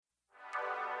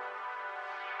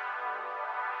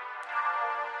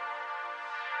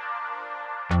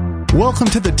Welcome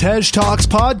to the Tej Talks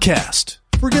podcast.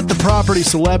 Forget the property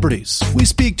celebrities. We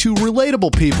speak to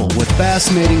relatable people with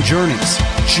fascinating journeys,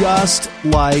 just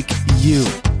like you.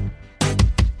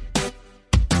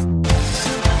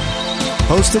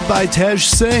 Hosted by Tej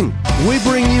Singh, we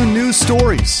bring you news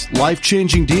stories,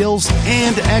 life-changing deals,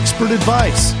 and expert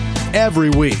advice every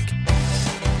week.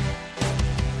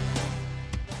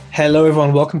 Hello,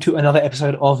 everyone. Welcome to another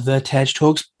episode of the Tej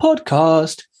Talks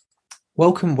podcast.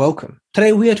 Welcome.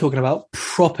 Today we are talking about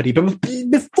property. But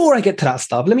before I get to that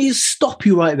stuff, let me just stop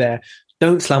you right there.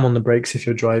 Don't slam on the brakes if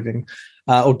you're driving,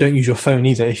 or don't use your phone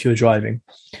either if you're driving.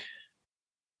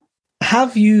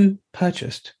 Have you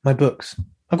purchased my books?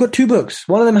 I've got 2 books.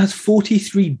 One of them has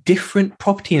 43 different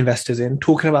property investors in,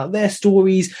 talking about their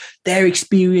stories, their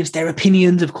experience, their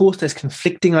opinions. Of course, there's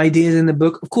conflicting ideas in the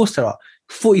book. Of course, there are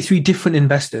 43 different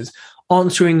investors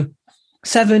answering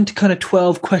 7 to kind of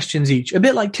 12 questions each, a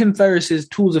bit like Tim Ferriss's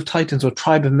Tools of Titans or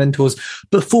Tribe of Mentors,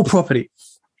 but for property.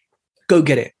 Go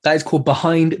get it. That is called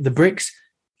Behind the Bricks,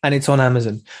 and it's on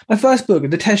Amazon. My first book,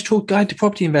 The Tej Talk Guide to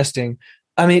Property Investing.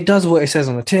 I mean, it does what it says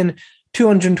on the tin.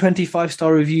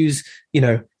 225-star reviews. You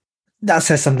know, that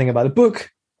says something about the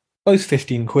book. Both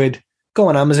 15 quid. Go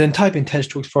on Amazon, type in Tej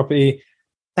Talks Property,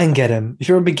 and get them. If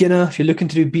you're a beginner, if you're looking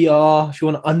to do BR, if you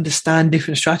want to understand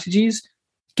different strategies,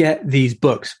 get these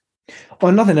books. On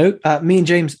another note, me and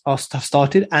James have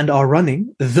started and are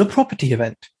running the property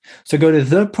event. So go to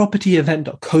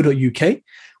thepropertyevent.co.uk.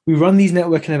 We run these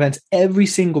networking events every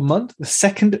single month, the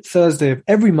second Thursday of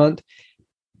every month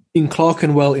in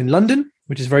Clerkenwell in London,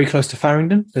 which is very close to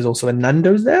Farringdon. There's also a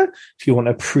Nando's there if you want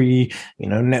a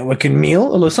networking meal.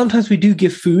 Although sometimes we do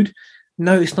give food.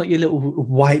 No, it's not your little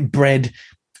white bread,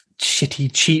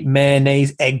 shitty, cheap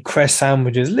mayonnaise, egg cress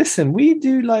sandwiches. Listen, we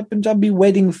do like Punjabi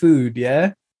wedding food,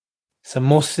 yeah?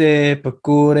 Samosa,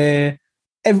 pakore,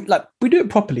 we do it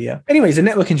properly, yeah. Anyways, the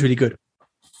networking's really good.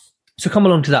 So come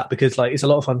along to that because it's a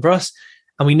lot of fun for us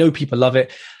and we know people love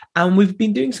it. And we've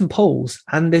been doing some polls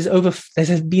and there's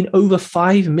been over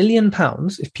 £5 million,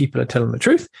 if people are telling the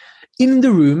truth, in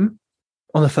the room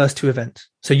on the first 2 events.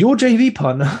 So your JV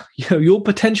partner, your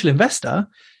potential investor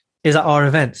is at our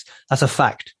events. That's a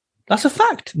fact.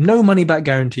 No money back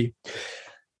guarantee.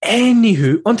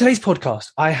 Anywho, on today's podcast,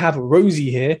 I have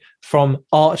Rosie here from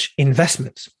Arch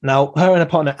Investments. Now, her and her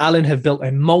partner, Alan, have built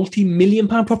a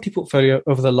multi-million-pound property portfolio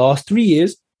over the last 3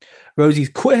 years. Rosie's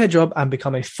quit her job and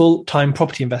become a full-time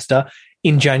property investor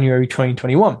in January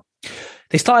 2021.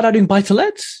 They started out doing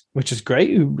buy-to-lets, which is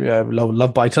great.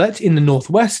 Love buy-to-lets in the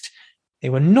Northwest.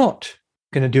 They were not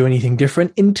going to do anything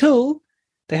different until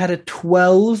they had a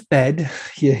 12-bed,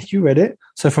 yeah, you read it.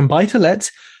 So from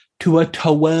buy-to-lets to a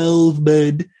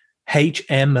 12-bed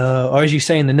HMO, or as you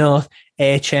say in the North,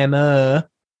 HMO.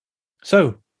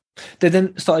 So they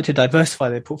then started to diversify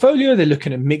their portfolio. They're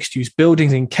looking at mixed-use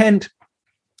buildings in Kent.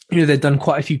 They've done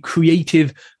quite a few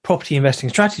creative property investing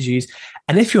strategies.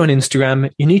 And if you're on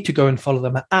Instagram, you need to go and follow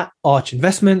them at Arch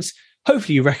Investments.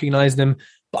 Hopefully you recognize them.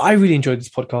 But I really enjoyed this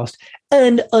podcast,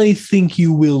 and I think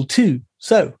you will too.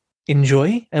 So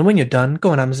enjoy. And when you're done, go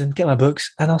on Amazon, get my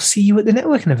books, and I'll see you at the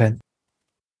networking event.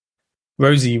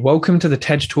 Rosie, welcome to the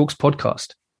Tej Talks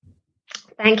podcast.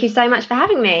 Thank you so much for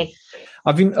having me.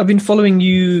 I've been following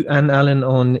you and Alan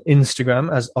on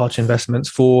Instagram as Arch Investments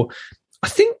for, I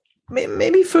think,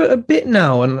 maybe for a bit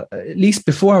now. And at least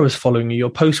before I was following you, your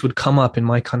post would come up in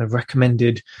my kind of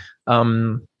recommended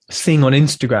thing on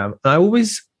Instagram. And I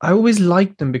always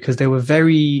liked them because they were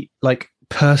very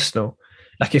personal.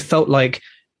 It felt like,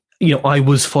 I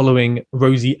was following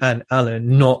Rosie and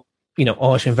Alan, not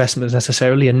Arch Investments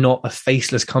necessarily, and not a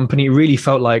faceless company. It really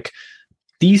felt like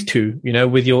these two,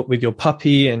 with your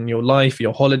puppy and your life,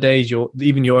 your holidays,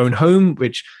 even your own home,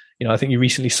 which, I think you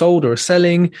recently sold or are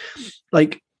selling.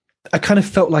 I kind of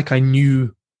felt like I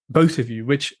knew both of you,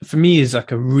 which for me is a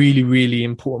really, really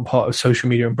important part of social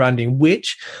media and branding,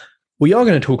 which we are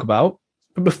going to talk about.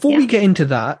 But before we get into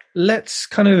that, let's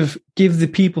kind of give the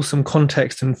people some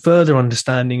context and further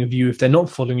understanding of you if they're not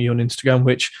following you on Instagram,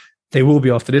 which they will be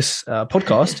after this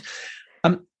podcast.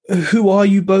 Who are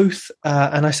you both?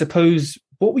 And I suppose,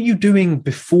 what were you doing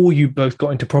before you both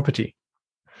got into property?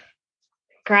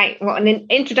 Great. What an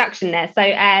introduction there. So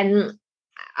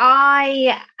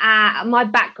my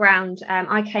background,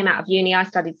 I came out of uni, I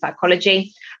studied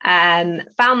psychology, found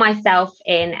myself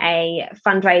in a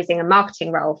fundraising and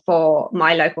marketing role for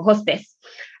my local hospice,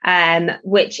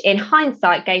 which in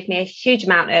hindsight gave me a huge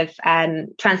amount of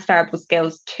transferable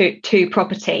skills to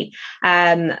property.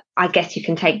 I guess you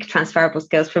can take transferable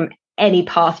skills from any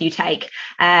path you take.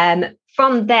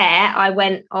 From there, I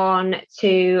went on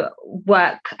to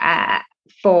work on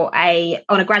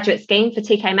a graduate scheme for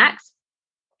TK Maxx.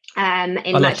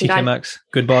 In I love TK Maxx.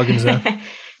 Good bargains there.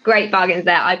 Great bargains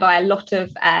there. I buy a lot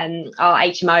of our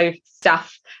HMO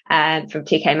stuff from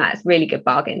TK Maxx. Really good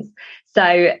bargains.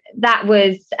 So that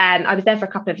was, I was there for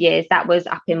a couple of years. That was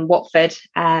up in Watford,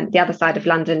 the other side of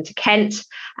London to Kent.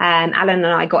 Alan and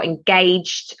I got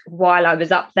engaged while I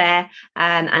was up there.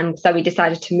 And so we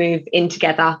decided to move in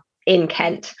together in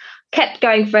Kent. Kept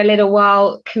going for a little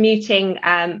while, commuting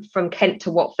from Kent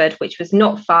to Watford, which was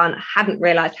not fun. I hadn't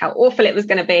realised how awful it was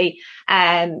going to be.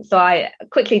 So I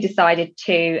quickly decided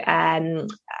to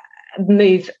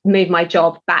move my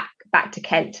job back to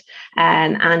Kent.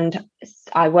 And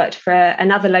I worked for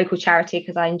another local charity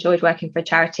because I enjoyed working for a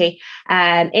charity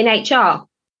in HR.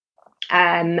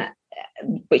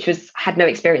 Which had no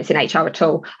experience in HR at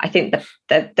all. I think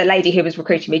the lady who was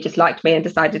recruiting me just liked me and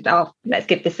decided, let's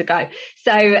give this a go.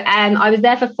 So I was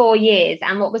there for 4 years.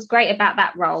 And what was great about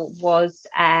that role was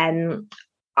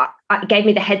it gave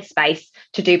me the headspace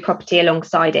to do property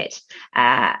alongside it.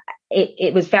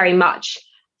 It was very much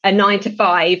a 9 to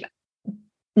 5,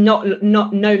 no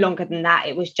longer than that.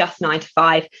 It was just 9 to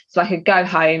 5. So I could go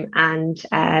home and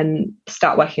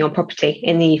start working on property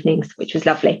in the evenings, which was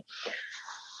lovely.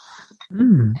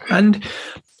 And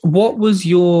what was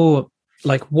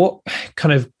what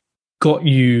kind of got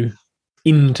you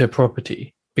into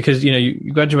property? Because,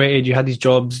 you graduated, you had these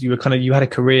jobs, you had a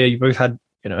career, you both had,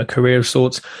 a career of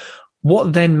sorts.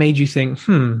 What then made you think,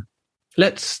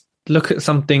 let's look at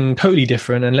something totally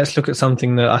different, and let's look at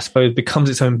something that I suppose becomes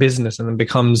its own business and then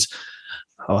becomes,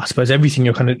 I suppose, everything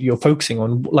you're focusing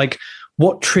on? Like,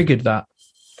 what triggered that?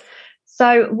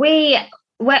 So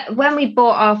when we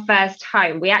bought our first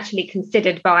home, we actually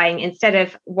considered buying, instead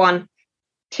of 1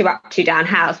 2 up, 2 down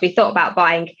house, we thought about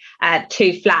buying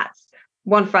 2 flats,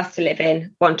 one for us to live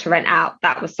in, one to rent out.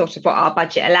 That was sort of what our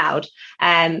budget allowed.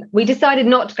 We decided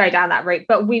not to go down that route,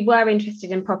 but we were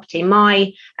interested in property.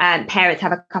 My parents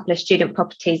have a couple of student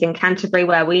properties in Canterbury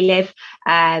where we live,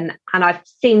 and I've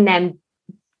seen them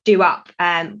do up.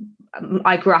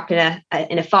 I grew up in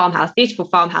a farmhouse, beautiful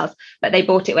farmhouse, but they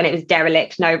bought it when it was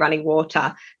derelict, no running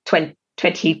water,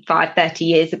 25, 30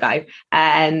 years ago.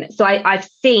 So I've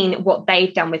seen what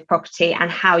they've done with property and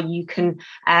how you can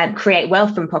create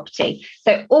wealth from property.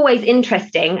 So always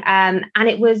interesting. And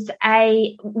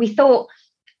we thought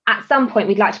at some point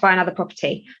we'd like to buy another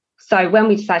property. So when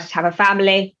we decided to have a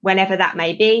family, whenever that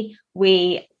may be,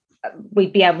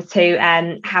 we'd be able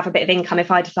to have a bit of income if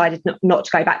I decided not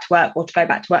to go back to work, or to go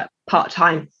back to work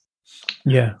part-time.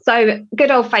 Yeah. So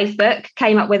good old Facebook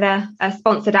came up with a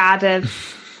sponsored ad of,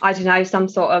 I don't know, some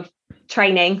sort of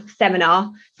training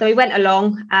seminar. So we went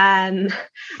along, as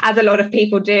a lot of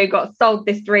people do, got sold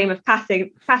this dream of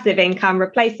passive income,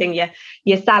 replacing your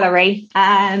salary,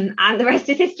 and the rest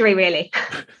is history, really.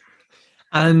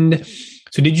 And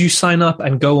so did you sign up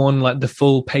and go on like the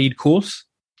full paid course?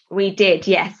 We did,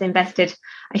 yes, invested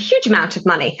a huge amount of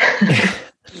money.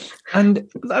 And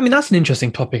I mean, that's an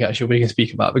interesting topic, actually, we can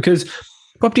speak about, because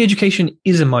property education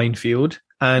is a minefield.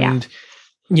 And,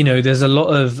 there's a lot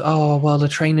of, the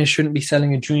trainers shouldn't be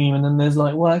selling a dream. And then there's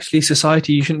like, well, actually,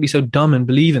 society, you shouldn't be so dumb and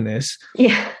believe in this.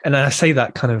 Yeah. And I say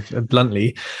that kind of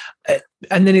bluntly.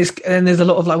 And then there's a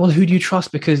lot of like, well, who do you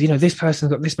trust? Because, this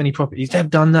person's got this many properties, they've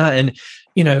done that. And,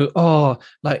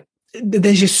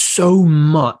 there's just so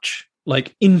much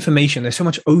like information, there's so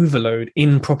much overload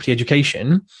in property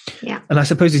education. Yeah. And I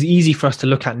suppose it's easy for us to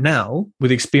look at now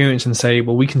with experience and say,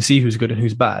 well, we can see who's good and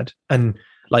who's bad. And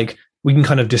like, we can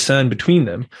kind of discern between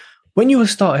them. When you were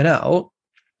starting out,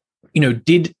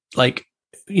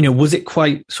 was it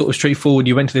quite sort of straightforward?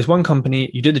 You went to this one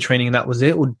company, you did the training and that was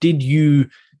it? Or did you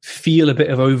feel a bit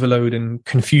of overload and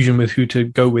confusion with who to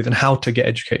go with and how to get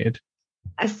educated?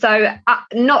 So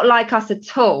not like us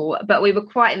at all, but we were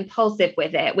quite impulsive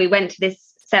with it. We went to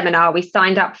this seminar, we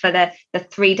signed up for the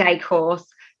 3-day course,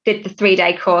 did the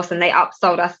 3-day course, and they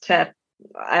upsold us to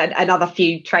another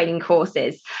few training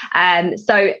courses.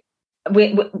 So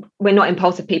we're not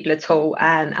impulsive people at all,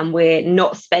 and we're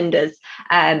not spenders,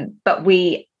 but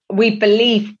we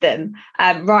believed them,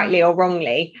 rightly or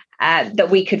wrongly,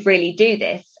 that we could really do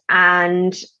this.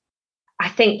 And I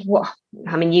think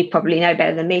you probably know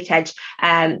better than me, Tej,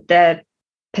 the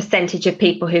percentage of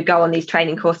people who go on these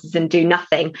training courses and do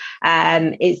nothing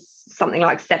is something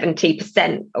like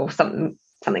 70% or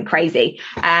something crazy.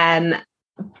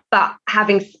 But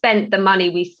having spent the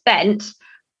money we spent,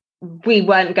 we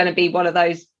weren't going to be one of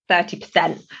those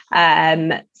 30%.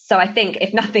 So I think,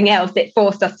 if nothing else, it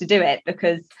forced us to do it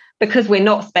because we're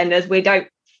not spenders. We don't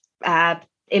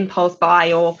impulse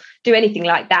buy or do anything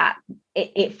like that.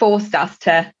 It forced us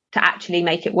to actually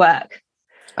make it work.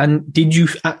 And did you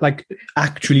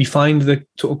actually find the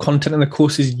sort of content in the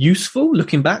courses useful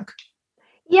looking back?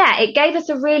 Yeah, it gave us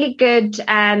a really good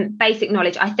basic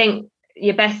knowledge. I think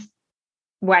your best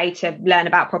way to learn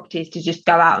about property is to just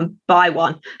go out and buy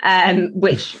one,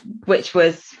 which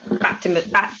was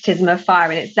baptism of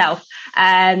fire in itself.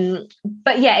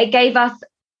 But yeah, it gave us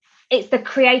it's the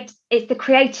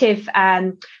creative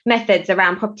methods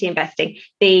around property investing,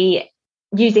 the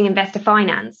using investor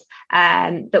finance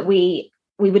that we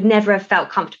would never have felt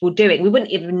comfortable doing. We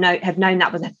wouldn't even have known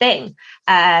that was a thing.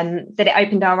 That it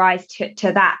opened our eyes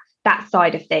to that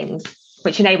side of things,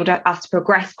 which enabled us to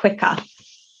progress quicker.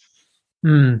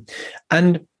 And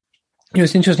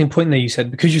it's an interesting point there. You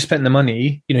said because you spent the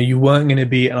money, you weren't going to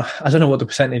be. I don't know what the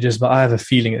percentage is, but I have a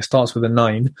feeling it starts with a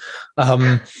 9.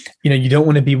 You don't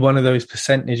want to be one of those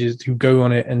percentages who go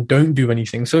on it and don't do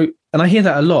anything. So, and I hear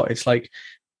that a lot. It's like.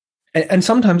 And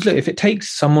sometimes, look, if it takes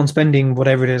someone spending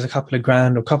whatever it is, a couple of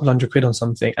grand or a couple £100 on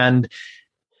something, and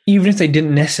even if they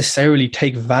didn't necessarily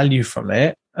take value from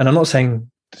it, and I'm not saying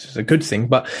this is a good thing,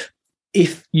 but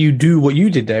if you do what you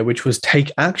did there, which was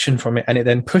take action from it, and it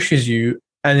then pushes you,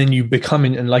 and then you become,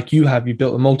 and like you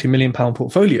built a multi-million-pound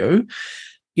portfolio,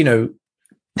 I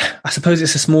suppose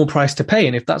it's a small price to pay.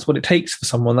 And if that's what it takes for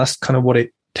someone, that's kind of what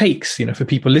it takes, for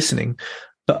people listening.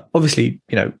 But obviously,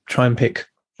 try and pick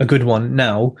a good one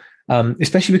now.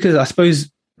 Especially because I suppose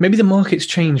maybe the market's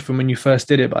changed from when you first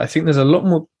did it, but I think there's a lot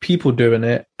more people doing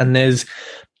it, and there's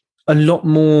a lot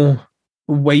more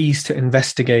ways to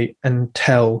investigate and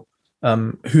tell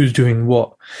who's doing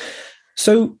what.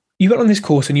 So you got on this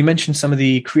course and you mentioned some of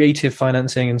the creative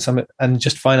financing and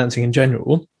just financing in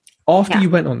general. After you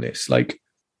went on this, and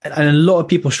a lot of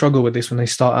people struggle with this when they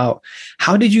start out,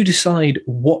 how did you decide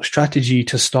what strategy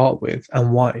to start with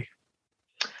and why?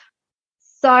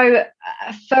 So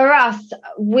for us,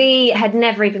 we had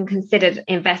never even considered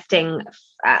investing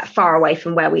far away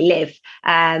from where we live.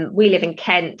 We live in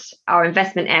Kent. Our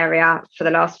investment area for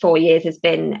the last 4 years has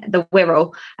been the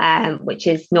Wirral, which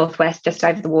is northwest, just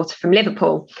over the water from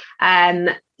Liverpool.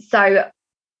 So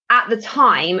at the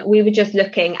time, we were just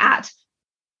looking at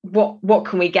what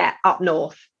can we get up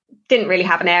north. Didn't really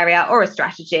have an area or a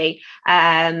strategy.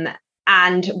 And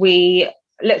we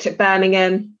looked at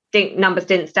Birmingham, numbers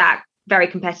didn't stack. Very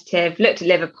competitive. Looked at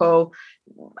Liverpool.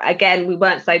 Again, we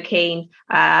weren't so keen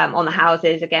on the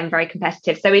houses. Again, very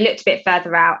competitive. So we looked a bit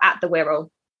further out at the Wirral.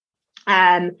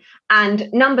 And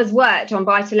numbers worked on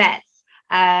buy-to-lets.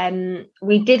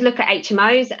 We did look at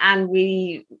HMOs, and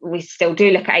we still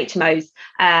do look at HMOs.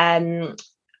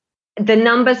 The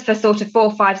numbers for sort of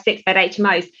 4, 5, 6 bed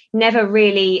HMOs never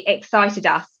really excited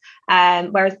us.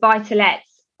 Whereas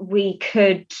buy-to-lets,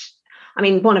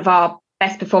 one of our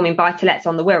best performing buy-to-lets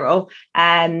on the Wirral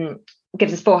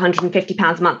gives us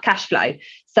 £450 a month cash flow.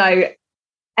 So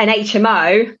an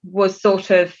HMO was sort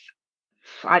of,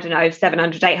 £700,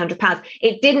 £800.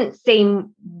 It didn't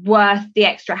seem worth the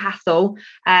extra hassle,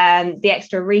 the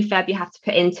extra refurb you have to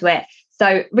put into it.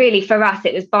 So really for us,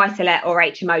 it was buy-to-let or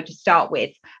HMO to start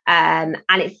with. And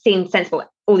it seemed sensible.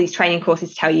 All these training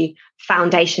courses tell you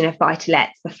foundation of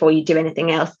buy-to-lets before you do anything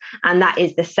else. And that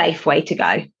is the safe way to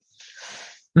go.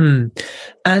 And,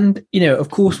 of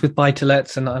course, with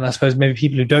buy-to-lets, and I suppose maybe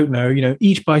people who don't know,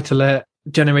 each buy-to-let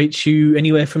generates you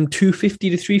anywhere from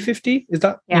 250 to 350. Is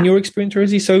that in your experience,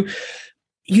 Rosie? So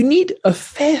you need a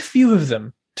fair few of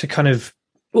them to kind of,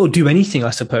 do anything, I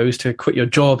suppose, to quit your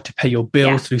job, to pay your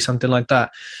bills, to do something like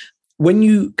that.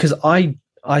 Because I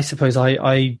suppose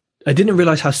I didn't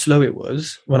realize how slow it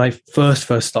was when I first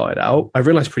started out. I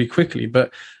realized pretty quickly,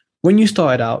 but when you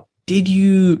started out, did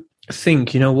you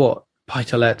think, what?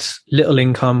 Buy-to-lets, little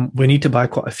income, we need to buy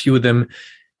quite a few of them.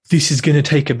 This is going to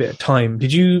take a bit of time.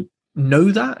 Did you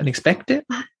know that and expect it?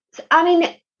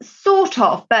 Sort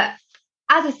of, but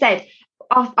as I said,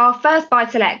 our first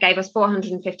buy-to-let gave us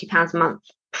 £450 a month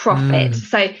profit.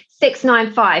 So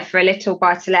 695 for a little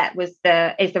buy-to-let is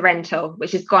the rental,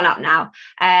 which has gone up now.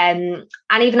 And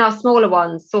even our smaller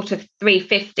ones, sort of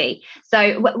 350.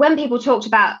 So when people talked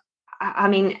about,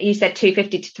 you said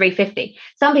 250 to 350.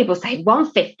 Some people say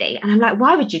 150, and I'm like,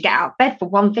 why would you get out of bed for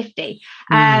 150?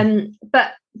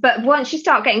 But once you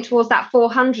start getting towards that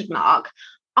 400 mark,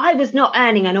 I was not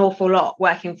earning an awful lot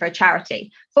working for a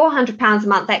charity. £400 a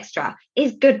month extra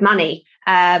is good money.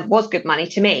 Was good money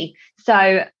to me.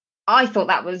 So I thought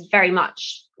that was very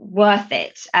much worth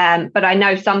it. But I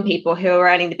know some people who are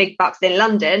earning the big bucks in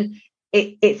London,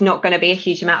 it's not going to be a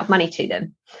huge amount of money to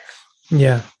them.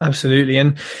 Yeah, absolutely.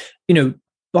 And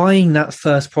buying that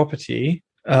first property,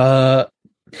 was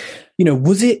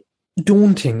it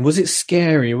daunting? Was it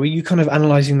scary? Were you kind of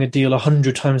analyzing the deal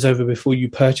 100 times over before you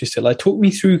purchased it? Talk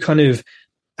me through kind of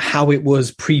how it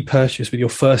was pre-purchase with your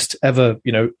first ever,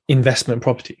 investment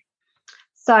property?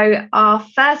 So our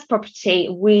first property,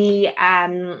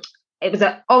 it was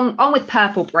on with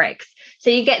Purple Bricks. So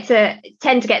you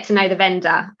tend to get to know the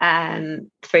vendor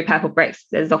through Purple Bricks.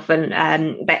 There's often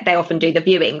they often do the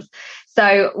viewings.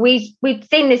 So we'd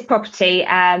seen this property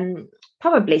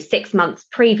probably 6 months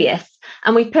previous,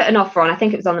 and we put an offer on. I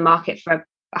think it was on the market for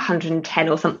 110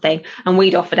 or something, and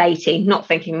we'd offered 80, not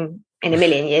thinking in a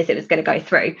million years it was going to go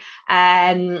through.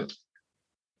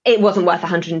 It wasn't worth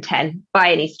 110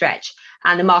 by any stretch,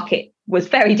 and the market was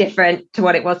very different to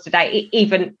what it was today.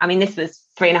 This was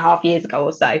 3.5 years ago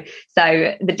or so.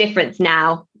 So the difference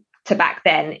now to back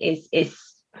then is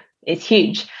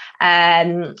huge.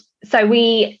 So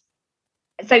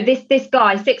this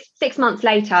guy 6 months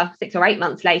later, 6 or 8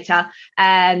 months later,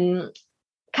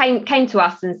 came to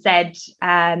us and said,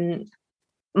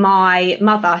 my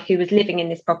mother, who was living in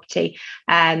this property,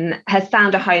 has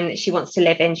found a home that she wants to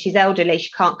live in. She's elderly.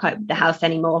 She can't cope with the house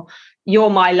anymore.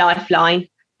 You're my lifeline.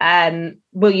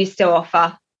 Will you still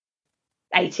offer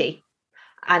 80?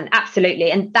 And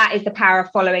absolutely. And that is the power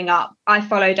of following up. I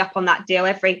followed up on that deal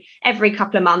every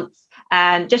couple of months,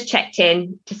 just checked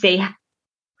in to see,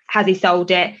 has he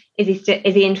sold it? Is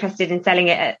he interested in selling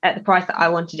it at the price that I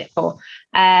wanted it for?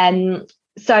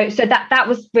 So that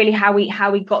was really how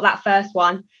we got that first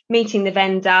one, meeting the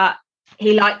vendor.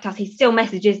 He liked us. He still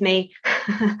messages me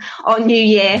on New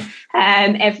Year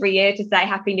every year to say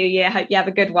Happy New Year. Hope you have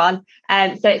a good one.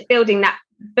 So it's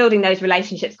building those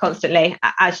relationships constantly.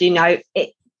 As you know,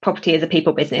 property is a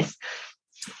people business.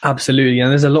 Absolutely.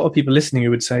 And there's a lot of people listening who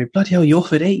would say, bloody hell, you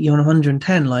offered 80 on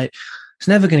 110. Like, it's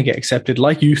never going to get accepted,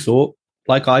 like you thought,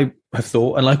 like I have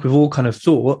thought, and like we've all kind of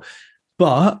thought.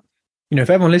 But, if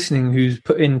everyone listening who's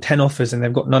put in 10 offers and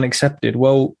they've got none accepted,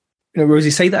 well, Rosie,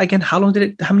 say that again. How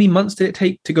many months did it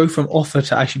take to go from offer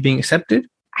to actually being accepted?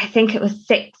 I think it was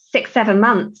 7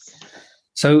 months.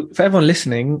 So for everyone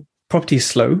listening, property is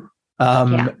slow.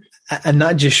 And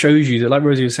that just shows you that, like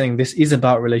Rosie was saying, this is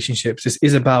about relationships. This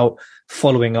is about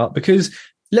following up. Because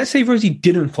let's say Rosie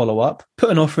didn't follow up, put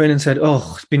an offer in and said,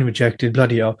 oh, it's been rejected,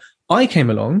 bloody hell. I came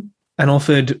along and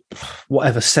offered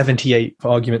 78 for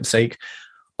argument's sake.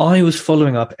 I was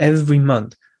following up every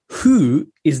month.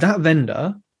 Who is that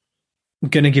vendor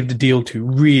going to give the deal to,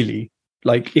 really?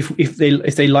 Like, if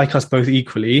they like us both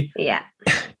equally, yeah,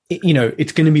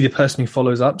 it's going to be the person who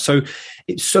follows up. So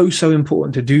it's so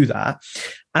important to do that.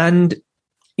 And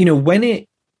when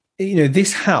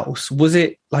this house, was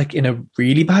it like in a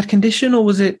really bad condition, or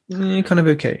was it kind of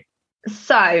okay?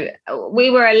 So we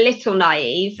were a little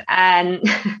naive, and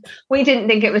we didn't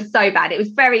think it was so bad. It was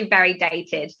very, very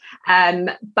dated,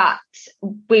 but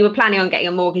we were planning on getting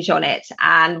a mortgage on it,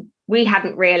 and we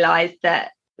hadn't realised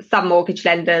that some mortgage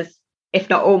lenders, if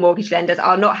not all mortgage lenders,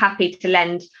 are not happy to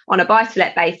lend on a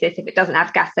buy-to-let basis if it doesn't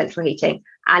have gas central heating,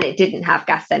 and it didn't have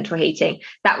gas central heating.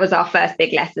 That was our first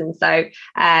big lesson. So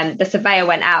the surveyor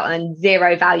went out and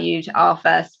zero valued our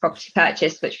first property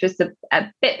purchase, which was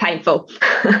a bit painful.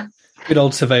 Good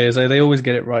old surveyors, they always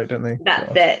get it right, don't they?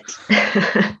 That's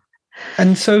it.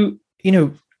 And so,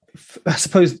 I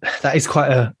suppose that is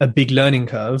quite a big learning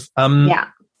curve. Yeah.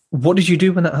 What did you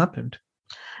do when that happened?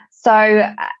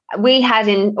 So we had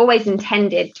always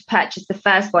intended to purchase the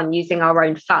first one using our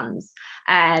own funds.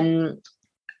 We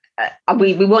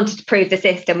wanted to prove the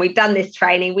system. We'd done this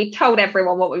training. We told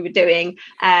everyone what we were doing.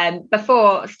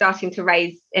 Before starting to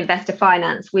raise investor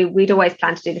finance, we'd always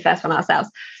planned to do the first one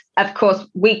ourselves. Of course,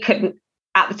 we couldn't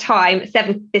at the time.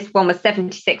 This one was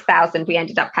 76,000. We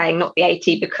ended up paying not the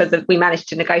 80 because we managed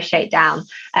to negotiate down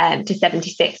to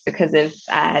 76 because of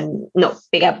not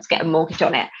being able to get a mortgage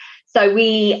on it. So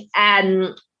we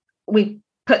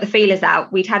put the feelers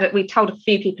out. We told a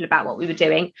few people about what we were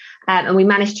doing, and we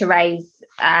managed to raise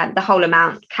the whole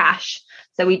amount cash.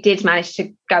 So we did manage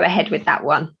to go ahead with that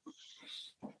one.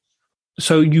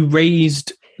 So you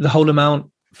raised the whole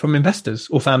amount from investors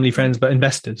or family, friends, but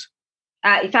investors?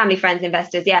 Family, friends,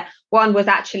 investors. Yeah. One was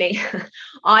actually,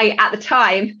 at the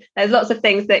time, there's lots of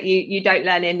things that you don't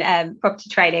learn in property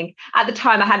training. At the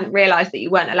time, I hadn't realised that you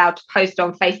weren't allowed to post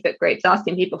on Facebook groups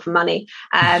asking people for money,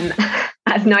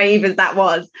 as naive as that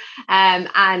was.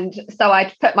 And so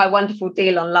I'd put my wonderful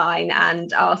deal online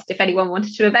and asked if anyone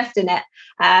wanted to invest in it.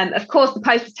 Of course, the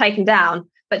post was taken down.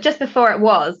 But just before it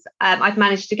was, I've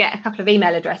managed to get a couple of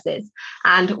email addresses,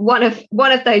 and one of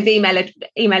those email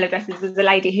addresses was a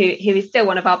lady who is still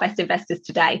one of our best investors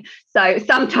today. So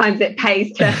sometimes it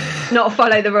pays to not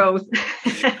follow the rules.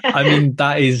 I mean,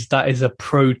 that is a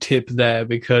pro tip there,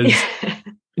 because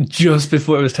just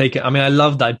before it was taken, I mean, I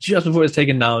love that. Just before it was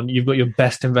taken down, you've got your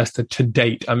best investor to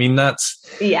date. I mean, that's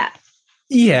yeah.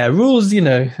 Yeah, rules,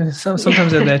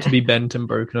 sometimes they're there to be bent and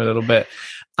broken a little bit.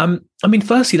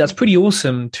 Firstly, that's pretty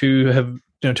awesome to have,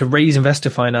 to raise investor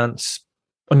finance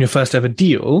on your first ever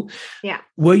deal. Yeah.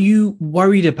 Were you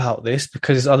worried about this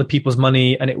because it's other people's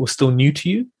money and it was still new to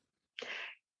you?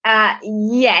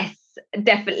 Yes,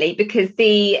 definitely. Because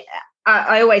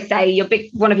I always say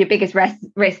one of your biggest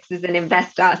risks as an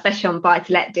investor, especially on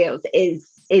buy-to-let deals, is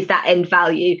that end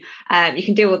value. You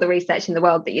can do all the research in the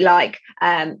world that you like,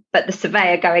 but the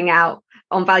surveyor going out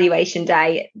on valuation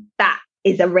day, that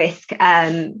is a risk,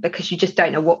 because you just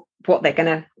don't know what they're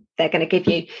gonna give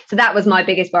you. So that was my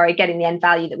biggest worry, getting the end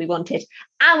value that we wanted,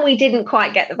 and we didn't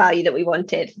quite get the value that we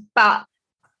wanted. But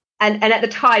and at the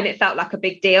time, it felt like a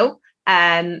big deal.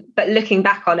 But looking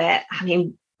back on it, I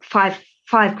mean,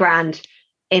 $5,000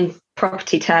 in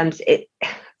property terms, it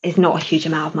is not a huge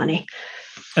amount of money.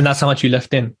 And that's how much you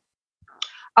left in?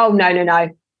 Oh, no.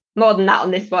 More than that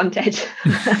on this one, Tej.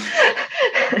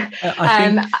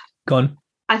 Go on.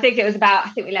 I think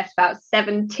we left about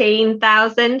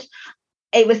 17,000.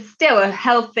 It was still a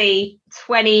healthy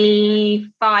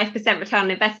 25% return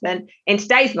on investment. In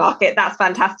today's market, that's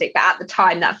fantastic. But at the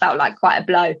time, that felt like quite a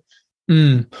blow.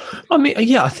 I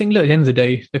think, look, at the end of the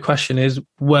day, the question is,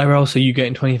 where else are you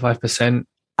getting 25%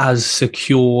 as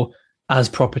secure as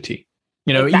property?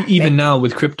 Exactly. Even now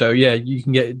with crypto, you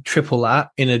can get triple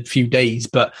that in a few days,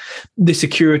 but the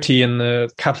security and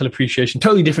the capital appreciation,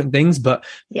 totally different things, but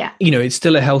it's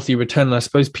still a healthy return. And I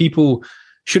suppose people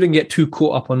shouldn't get too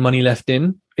caught up on money left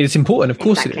in. It's important. Of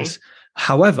course It is.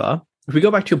 However, if we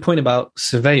go back to your point about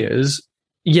surveyors,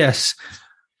 yes,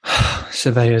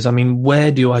 surveyors, I mean,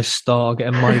 where do I start? I'll get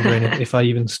a migraine if I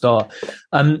even start.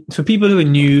 For people who are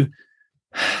new,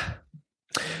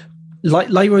 like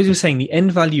Rosie was saying, the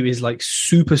end value is like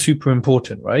super, super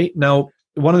important, right? Now,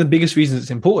 one of the biggest reasons it's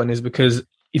important is because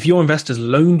if your investors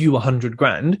loaned you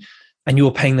 $100,000 and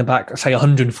you're paying them back, say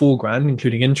 $104,000,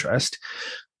 including interest,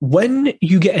 when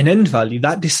you get an end value,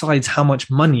 that decides how much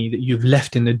money that you've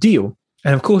left in the deal.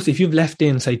 And of course, if you've left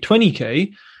in, say,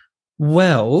 20K,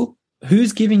 well,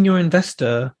 who's giving your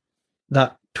investor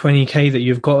that 20K that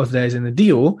you've got of theirs in the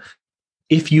deal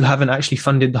if you haven't actually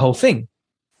funded the whole thing?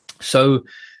 So,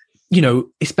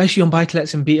 especially on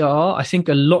buy-to-lets and BRR, I think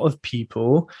a lot of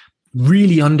people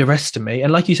really underestimate.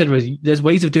 And like you said, Rosie, there's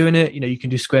ways of doing it. You can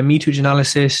do square meterage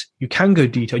analysis. You can go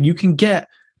detailed. You can get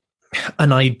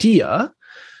an idea.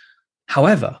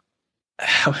 However,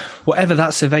 whatever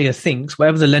that surveyor thinks,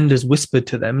 whatever the lender's whispered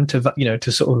to them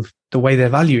to sort of the way they're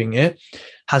valuing it,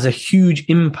 has a huge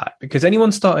impact. Because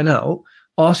anyone starting out,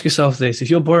 ask yourself this: if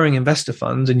you're borrowing investor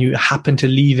funds and you happen to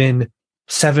leave in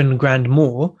 $7,000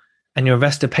 more, and your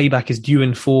investor payback is due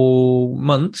in 4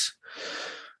 months,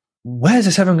 where's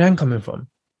the $7,000 coming from?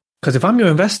 Because if I'm your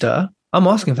investor, I'm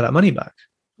asking for that money back.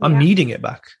 I'm needing it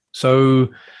back. So,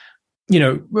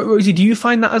 Rosie, do you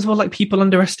find that as well? Like, people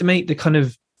underestimate the kind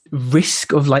of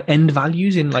risk of like end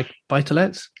values in like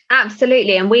buy-to-lets?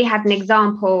 Absolutely. And we had an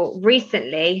example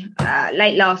recently,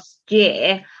 late last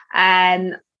year.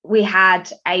 We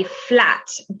had a flat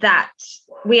that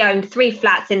we owned 3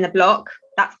 flats in the block.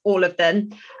 That's all of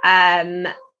them.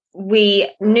 We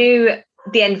knew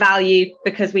the end value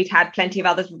because we'd had plenty of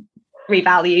others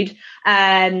revalued.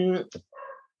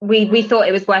 We thought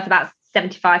it was worth about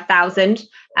 75,000.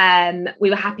 We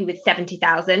were happy with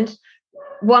 70,000.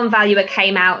 One valuer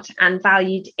came out and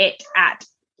valued it at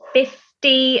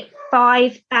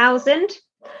 55,000,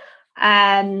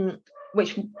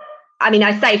 which, I mean,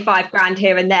 I say $5,000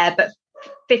 here and there, but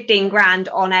 15 grand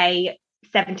on a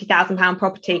 £70,000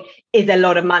 property is a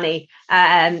lot of money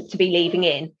to be leaving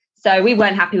in. So we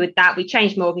weren't happy with that. We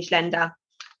changed mortgage lender.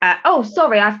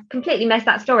 Sorry, I've completely messed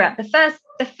that story up. The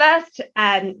first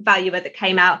valuer that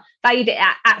came out valued it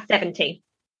at 70,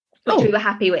 which we were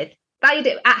happy with. Valued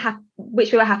it at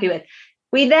which we were happy with.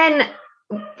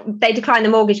 They declined the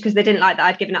mortgage because they didn't like that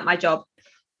I'd given up my job.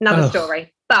 Another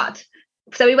story. But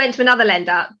so we went to another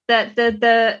lender.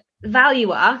 The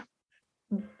valuer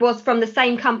was from the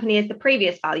same company as the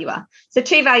previous valuer. So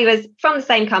 2 valuers from the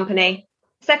same company.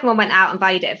 The second one went out and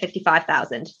valued it at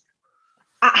 55,000.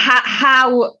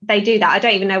 How they do that, I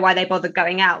don't even know why they bothered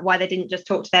going out, why they didn't just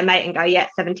talk to their mate and go,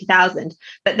 70,000.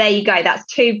 But there you go. That's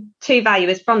two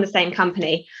valuers from the same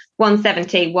company,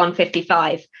 170,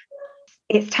 155.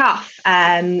 It's tough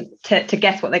to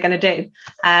guess what they're going to do.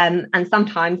 And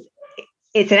sometimes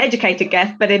it's an educated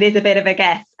guess, but it is a bit of a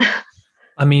guess.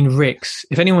 I mean, Rix,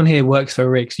 if anyone here works for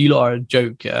Rix, you lot are a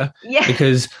joke, yeah? Yeah.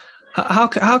 Because how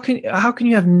can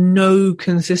you have no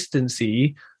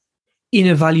consistency in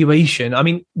evaluation? I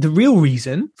mean, the real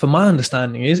reason, from my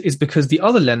understanding, is because the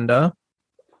other lender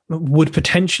would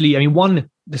potentially, I mean, one,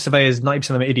 the surveyors, 90% of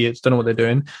them are idiots, don't know what they're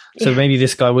doing. So maybe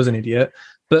this guy was an idiot.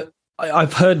 But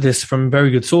I've heard this from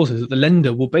very good sources that the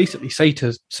lender will basically say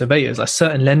to surveyors, like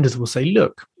certain lenders will say,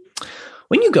 look,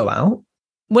 when you go out,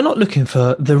 we're not looking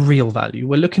for the real value.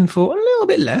 We're looking for a little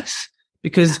bit less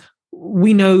because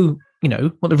we know,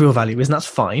 what the real value is, and that's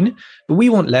fine. But we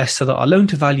want less so that our loan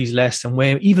to value is less and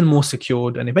we're even more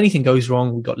secured. And if anything goes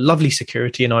wrong, we've got lovely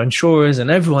security in our insurers and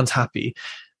everyone's happy.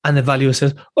 And the valuer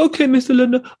says, okay, Mr.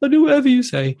 Lender, I'll do whatever you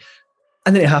say.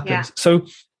 And then it happens. Yeah. So,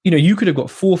 you could have got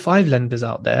 4 or 5 lenders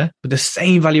out there with the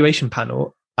same valuation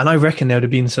panel. And I reckon there would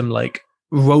have been some like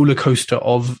roller coaster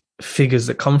of figures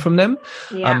that come from them.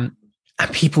 Yeah. And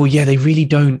people, they really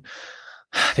don't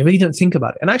think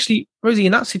about it. And actually, Rosie,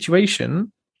 in that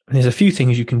situation, and there's a few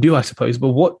things you can do, I suppose, but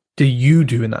what do you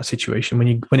do in that situation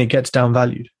when it gets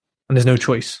downvalued and there's no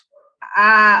choice?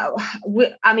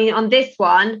 On this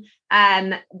one,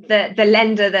 the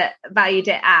lender that valued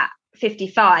it at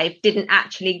 55 didn't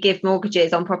actually give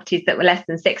mortgages on properties that were less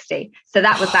than 60. So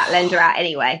that was that lender out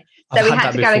anyway. So we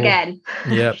had to go again.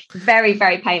 Yeah. Very,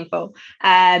 very painful.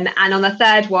 And on the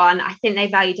third one, I think they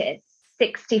valued it at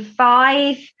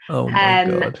 65. Oh my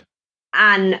God.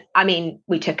 And I mean,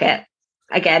 we took it.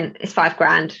 Again, it's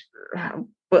 $5,000.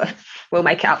 We'll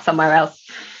make it up somewhere else.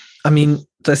 I mean,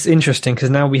 that's interesting because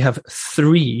now we have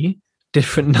 3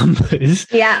 different numbers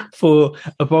for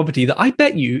a property that I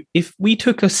bet you if we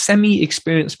took a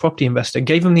semi-experienced property investor,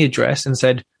 gave them the address and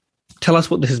said, tell us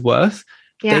what this is worth,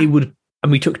 they would,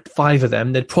 and we took 5 of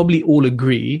them, they'd probably all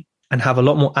agree and have a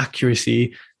lot more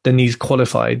accuracy than these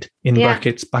qualified in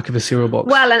brackets back of a cereal box.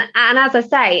 Well, and as I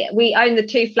say, we own the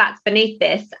 2 flats beneath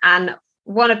this, and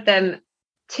one of them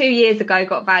 2 years ago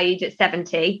got valued at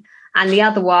 70 and the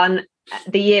other one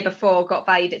the year before got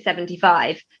valued at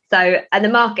 75. So, and the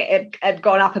market had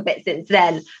gone up a bit since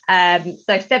then.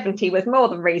 So 70 was more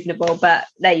than reasonable, but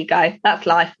there you go. That's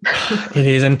life. It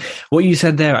is. And what you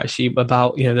said there actually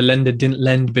about, the lender didn't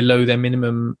lend below their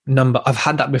minimum number. I've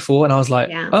had that before. And I was like,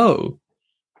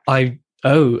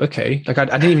 okay. Like I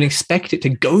didn't even expect it to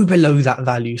go below that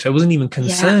value. So it wasn't even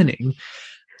concerning. Yeah.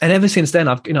 And ever since then,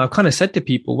 I've kind of said to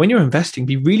people, when you're investing,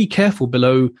 be really careful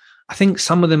below. I think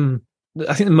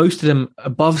most of them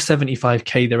above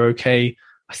 75K, they're okay.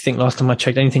 I think last time I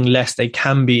checked, anything less, they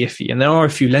can be iffy. And there are a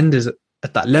few lenders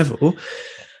at that level.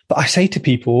 But I say to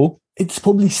people, it's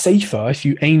probably safer if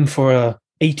you aim for a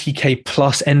 80K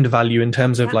plus end value in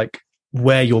terms of like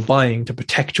where you're buying to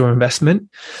protect your investment.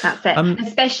 That's it.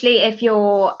 Especially if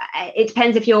it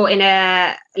depends if you're in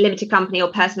a limited company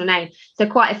or personal name. So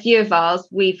quite a few of ours,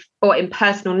 we've bought in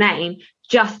personal name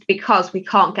just because we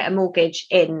can't get a mortgage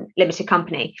in limited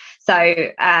company.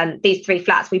 So these 3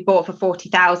 flats we bought for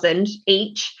 40,000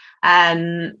 each.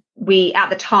 We at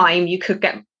the time you could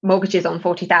get mortgages on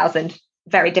 40,000.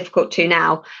 Very difficult to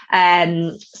now.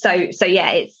 So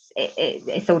yeah,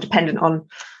 it's all dependent on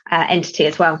entity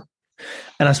as well.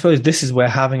 And I suppose this is where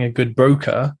having a good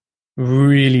broker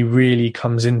really, really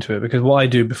comes into it, because what I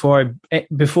do before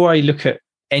I look at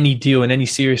any deal in any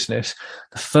seriousness,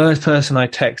 the first person I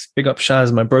text, big up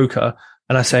Shaz, my broker,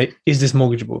 and I say, is this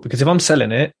mortgageable? Because if I'm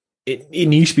selling it, it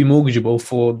needs to be mortgageable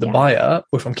for the buyer,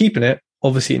 or if I'm keeping it,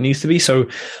 obviously it needs to be. So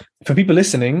for people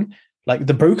listening, like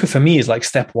the broker for me is like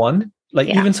step 1. Like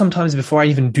even sometimes before I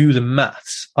even do the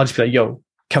maths, I'll just be like, yo,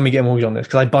 can we get a mortgage on this?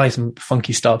 Because I buy some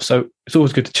funky stuff. So it's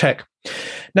always good to check.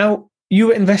 Now, you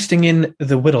were investing in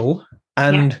the Whittle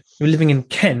and you were living in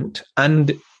Kent.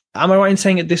 And am I right in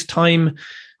saying at this time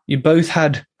you both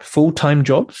had full-time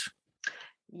jobs?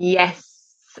 Yes,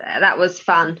 that was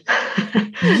fun.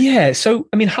 Yeah. So,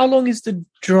 I mean, how long is the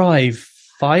drive?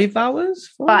 5 hours?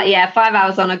 5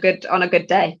 hours on a good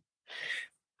day.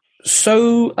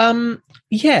 So,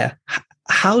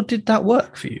 how did that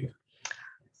work for you?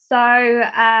 So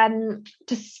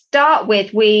to start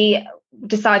with, we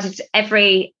decided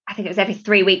every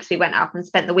 3 weeks we went up and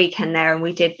spent the weekend there, and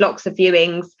we did blocks of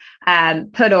viewings,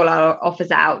 put all our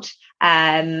offers out,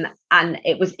 and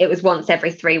it was once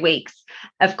every 3 weeks.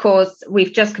 Of course,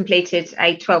 we've just completed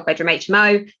a 12-bedroom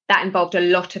HMO. That involved a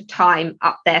lot of time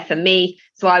up there for me.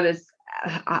 So I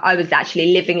was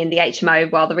actually living in the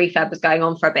HMO while the refurb was going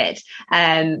on for a bit,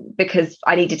 because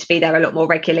I needed to be there a lot more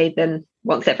regularly than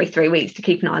once every 3 weeks to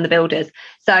keep an eye on the builders.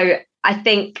 So I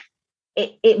think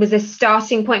it was a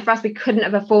starting point for us. We couldn't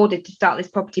have afforded to start this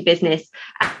property business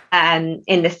in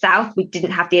the south. We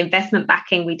didn't have the investment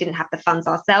backing. We didn't have the funds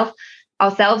ourselves.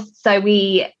 So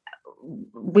we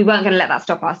weren't going to let that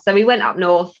stop us. So we went up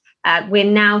north. We're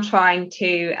now trying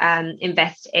to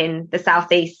invest in the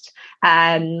southeast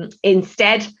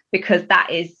instead, because that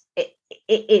is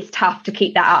it's tough to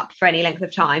keep that up for any length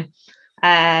of time.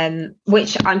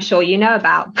 which I'm sure you know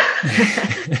about.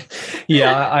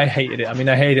 Yeah, I hated it. I mean,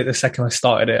 I hated it the second I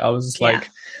started it. I was like,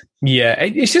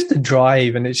 it's just the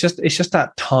drive, and it's just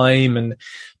that time. And,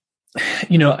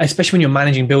 especially when you're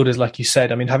managing builders, like you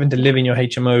said, I mean, having to live in your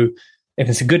HMO, if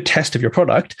it's a good test of your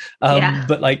product,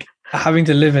 but like having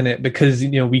to live in it because,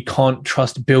 we can't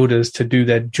trust builders to do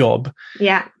their job.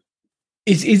 Yeah.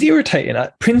 Is irritating,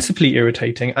 principally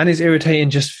irritating, and is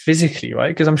irritating just physically, right?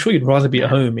 Because I'm sure you'd rather be at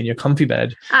home in your comfy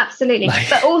bed. Absolutely.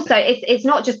 But also it's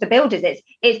not just the builders,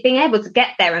 it's being able to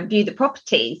get there and view the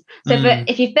properties. So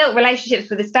if you've built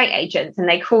relationships with estate agents and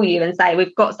they call you and say,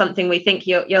 we've got something, we think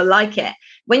you'll like it.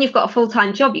 When you've got a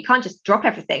full-time job, you can't just drop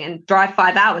everything and drive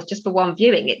 5 hours just for one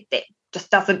viewing. It just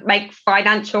doesn't make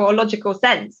financial or logical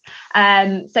sense.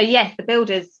 So yes, the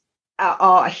builders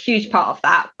are a huge part of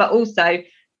that, but also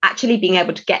actually being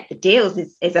able to get the deals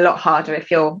is a lot harder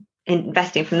if you're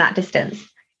investing from that distance.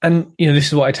 And, this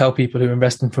is what I tell people who are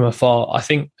investing from afar, I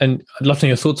think, and I'd love to know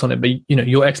your thoughts on it, but,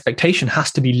 your expectation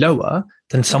has to be lower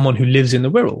than someone who lives in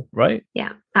the Wirral, right?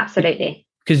 Yeah, absolutely.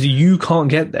 Because you can't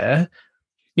get there,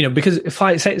 because if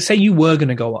I say you were going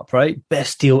to go up, right?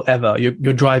 Best deal ever.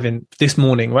 You're driving this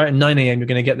morning, right? At 9 a.m., you're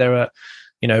going to get there at,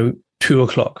 2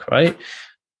 o'clock, right?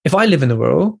 If I live in the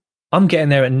Wirral, I'm getting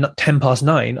there at 10 past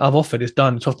 9. I've offered, it's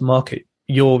done, it's off the market.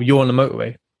 You're on the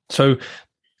motorway. So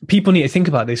people need to think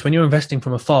about this. When you're investing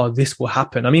from afar, this will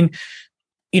happen. I mean,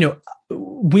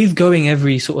 with going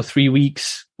every sort of 3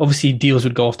 weeks, obviously deals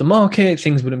would go off the market,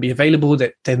 things wouldn't be available,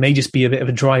 that there may just be a bit of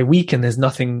a dry week and there's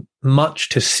nothing much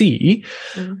to see.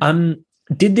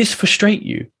 Did this frustrate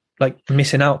you, like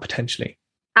missing out potentially?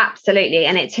 Absolutely.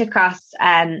 And it took us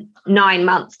 9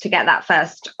 months to get that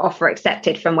first offer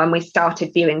accepted from when we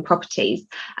started viewing properties,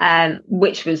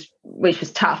 which was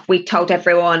tough. We told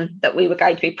everyone that we were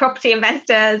going to be property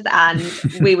investors and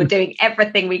we were doing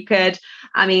everything we could.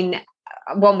 I mean,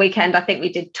 one weekend, I think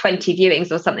we did 20 viewings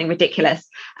or something ridiculous.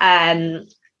 And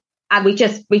we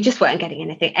just weren't getting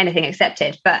anything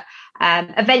accepted. But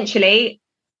eventually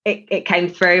it came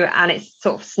through and it's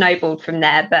sort of snowballed from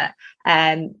there. But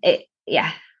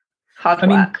hard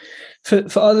work. Mean,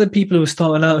 for other people who are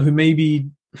starting out who maybe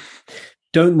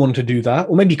don't want to do that,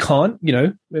 or maybe can't,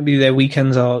 maybe their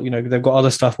weekends are, they've got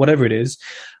other stuff, whatever it is.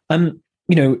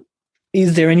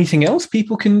 Is there anything else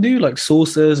people can do, like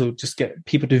sources, or just get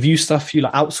people to view stuff for you,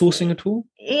 like outsourcing at all?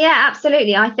 Yeah,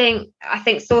 absolutely. I think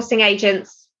sourcing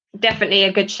agents, definitely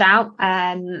a good shout.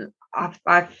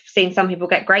 I've seen some people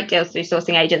get great deals through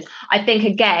sourcing agents. I think,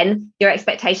 again, your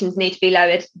expectations need to be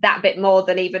lowered that bit more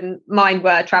than even mine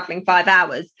were traveling 5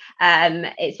 hours.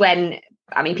 It's when,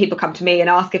 people come to me and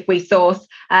ask if we source,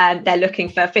 they're looking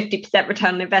for 50%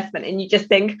 return on investment. And you just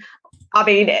think,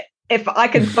 if I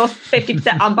can source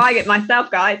 50%, I'm buying it myself,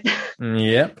 guys.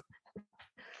 Yep.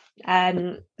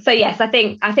 So yes, I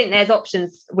think there's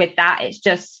options with that. It's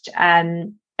just,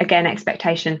 again,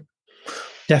 expectation.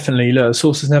 Definitely. Look, a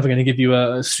source is never going to give you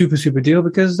a super, super deal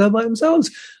because they're by themselves.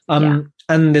 And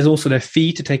there's also their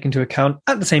fee to take into account.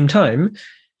 At the same time,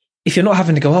 if you're not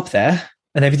having to go up there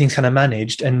and everything's kind of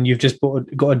managed and you've just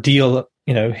got a deal,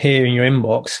 here in your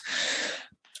inbox,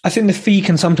 I think the fee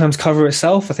can sometimes cover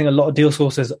itself. I think a lot of deal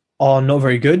sources are not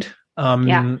very good. A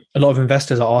lot of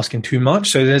investors are asking too much.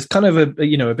 So there's kind of a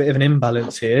bit of an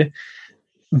imbalance here,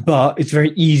 but it's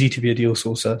very easy to be a deal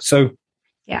sourcer. So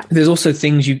there's also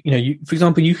things you for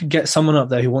example, you could get someone up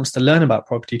there who wants to learn about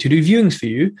property to do viewings for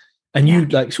you, and you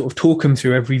like sort of talk them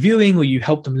through every viewing, or you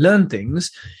help them learn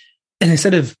things. And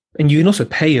and you can also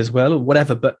pay as well or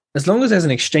whatever. But as long as there's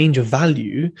an exchange of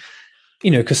value,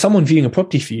 because someone viewing a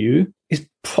property for you is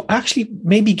actually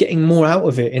maybe getting more out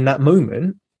of it in that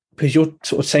moment, because you're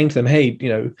sort of saying to them, hey,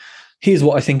 here's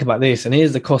what I think about this, and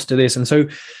here's the cost of this. And so,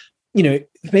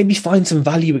 maybe find some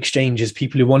value exchanges,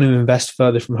 people who want to invest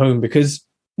further from home, because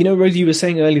Rosie, you were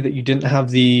saying earlier that you didn't have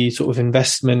the sort of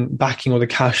investment backing or the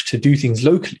cash to do things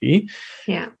locally.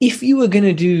 Yeah. If you were going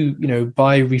to do,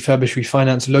 buy, refurbish,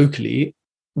 refinance locally,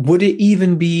 would it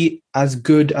even be as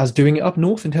good as doing it up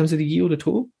north in terms of the yield at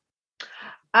all?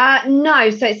 No.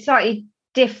 So it's slightly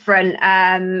different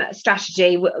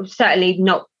strategy. Certainly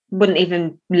wouldn't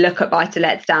even look at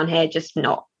buy-to-lets down here, just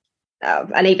not.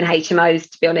 And even HMOs,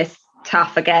 to be honest,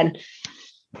 tough again.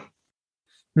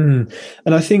 And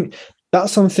I think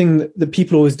that's something that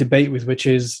people always debate with, which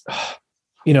is, I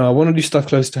want to do stuff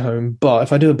close to home, but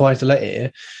if I do a buy to let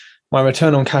here, my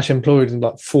return on cash employed is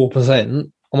like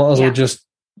 4%. I might as well just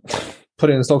put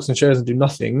it in stocks and shares and do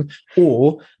nothing.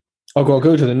 Or I've got to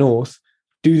go to the north,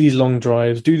 do these long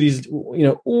drives, do these,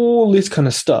 all this kind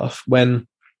of stuff when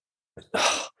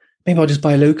maybe I'll just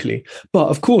buy locally. But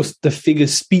of course, the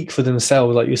figures speak for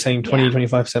themselves, like you're saying, 20,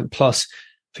 25% plus.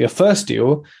 for your first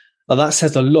deal, that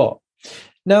says a lot.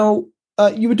 Now,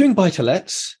 you were doing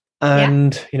buy-to-lets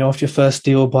and, after your first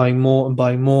deal, buying more and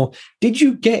buying more. Did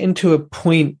you get into a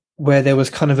point where there was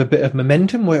kind of a bit of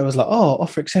momentum where it was like, oh,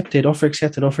 offer accepted, offer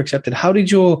accepted, offer accepted? How did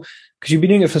because you've been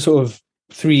doing it for sort of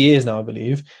 3 years now, I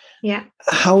believe. Yeah.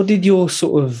 How did your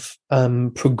sort of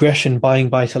progression buying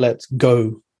buy-to-lets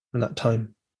go in that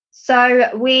time? So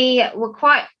we were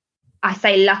quite, I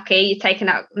say lucky, you take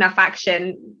enough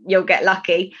action, you'll get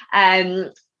lucky.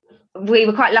 We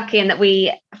were quite lucky in that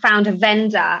we found a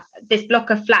vendor, this block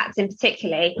of flats in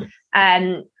particular.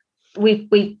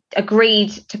 We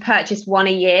agreed to purchase one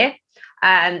a year.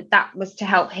 That was to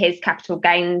help his capital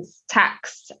gains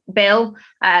tax bill,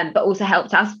 but also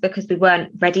helped us because we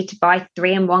weren't ready to buy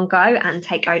 3 in one go and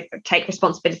take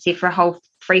responsibility for a whole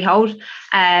freehold.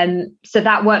 So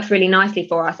that worked really nicely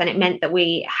for us, and it meant that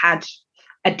we had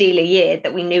a deal a year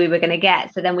that we knew we were going to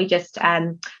get. So then we just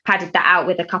padded that out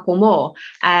with a couple more.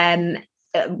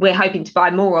 We're hoping to buy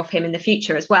more of him in the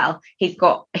future as well. He's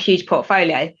got a huge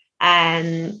portfolio.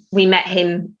 We met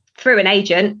him through an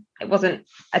agent. It wasn't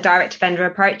a direct vendor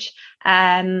approach.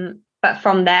 But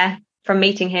from there, from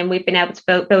meeting him, we've been able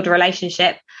to build a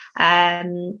relationship.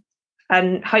 And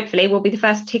hopefully we'll be the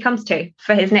first he comes to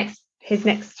for his next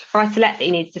buy-to-let that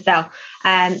he needs to sell.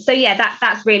 So yeah,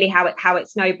 that's really how it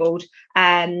snowballed.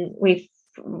 We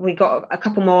got a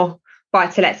couple more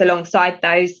buy-to-lets alongside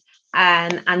those.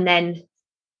 And then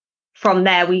from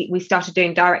there, we started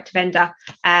doing direct vendor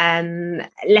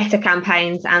letter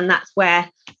campaigns, and that's where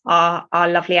our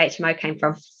lovely HMO came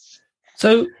from.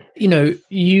 So,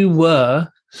 you were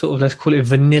sort of, let's call it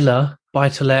vanilla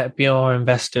buy-to-let BR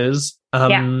investors.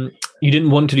 You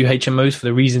didn't want to do HMOs for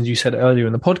the reasons you said earlier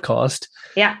in the podcast.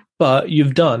 Yeah. But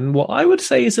you've done what I would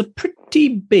say is a pretty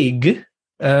big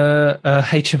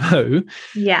HMO.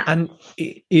 Yeah. And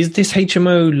is this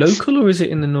HMO local or is it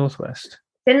in the Northwest?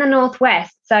 It's in the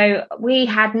Northwest. So we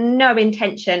had no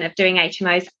intention of doing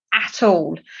HMOs at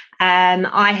all.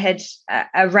 I had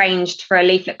arranged for a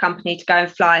leaflet company to go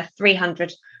and fly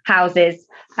 300 houses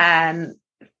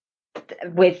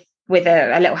with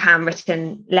a little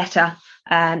handwritten letter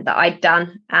that I'd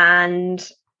done. And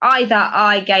either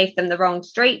I gave them the wrong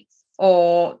streets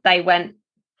or they went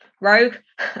rogue.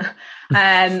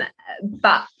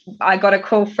 But I got a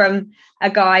call from a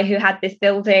guy who had this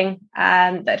building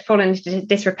that had fallen into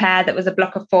disrepair that was a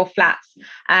block of 4 flats.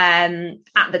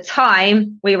 At the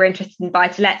time, we were interested in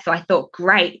buy-to-let, so I thought,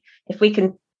 great, if we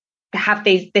can have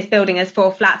this building as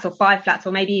 4 flats or 5 flats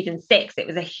or maybe even 6, it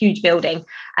was a huge building,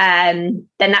 then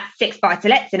that's 6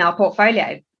 buy-to-lets in our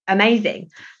portfolio. Amazing.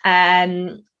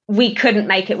 We couldn't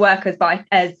make it work as flats.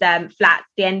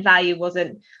 The end value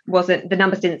wasn't the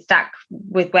numbers didn't stack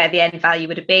with where the end value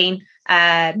would have been.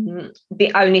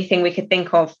 The only thing we could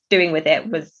think of doing with it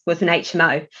was an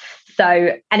HMO.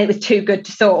 So, and it was too good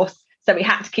to source, so we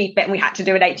had to keep it and we had to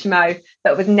do an HMO,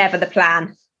 but it was never the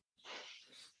plan.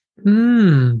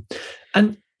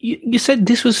 And you said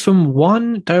this was from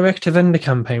one direct-to-vendor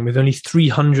campaign with only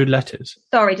 300 letters.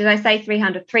 Sorry, did I say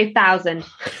 300? 3,000.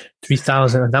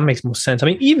 3,000. That makes more sense. I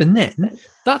mean, even then,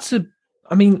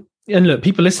 and look,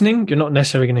 people listening, you're not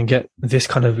necessarily going to get this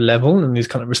kind of level and these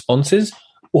kind of responses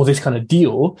or this kind of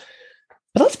deal,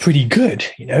 but that's pretty good,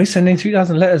 sending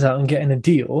 3,000 letters out and getting a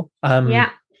deal. Yeah.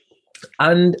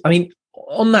 And I mean,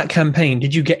 on that campaign,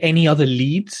 did you get any other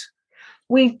leads?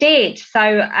 We did.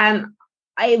 So,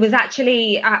 it was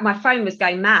actually my phone was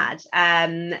going mad.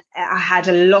 I had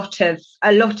a lot of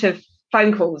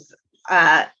phone calls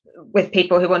with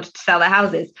people who wanted to sell their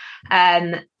houses.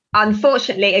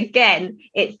 Unfortunately, again,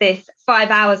 it's this 5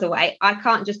 hours away. I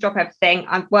can't just drop everything.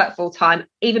 I work full time.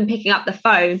 Even picking up the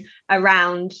phone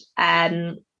around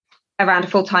a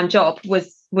full time job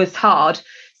was hard.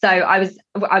 So I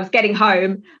was getting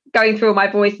home, going through all my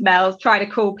voicemails, trying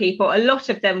to call people. A lot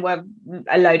of them were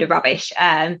a load of rubbish,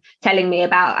 telling me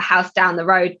about a house down the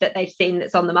road that they've seen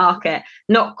that's on the market.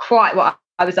 Not quite what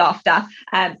I was after,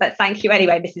 but thank you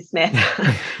anyway, Mrs. Smith.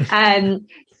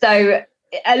 So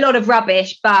a lot of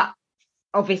rubbish, but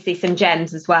obviously some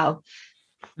gems as well.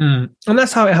 And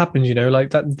that's how it happens,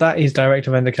 like that is direct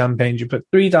to vendor campaigns. You put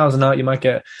 3,000 out, you might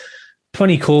get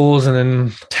 20 calls and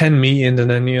then 10 meetings, and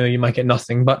then you might get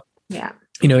nothing. But yeah,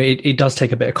 it does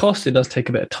take a bit of cost, it does take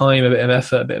a bit of time, a bit of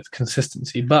effort, a bit of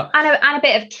consistency, but and a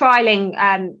bit of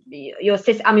trialing your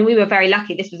system. I mean, we were very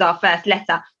lucky. This was our first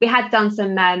letter. We had done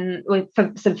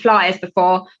some flyers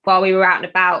before while we were out and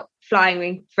about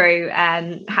flying through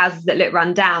houses that look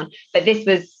run down, but this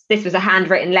was a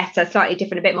handwritten letter, slightly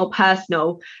different, a bit more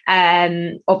personal,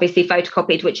 obviously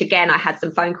photocopied, which again, I had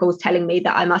some phone calls telling me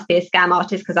that I must be a scam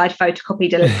artist because I'd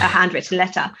photocopied a handwritten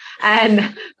letter.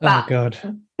 Oh God.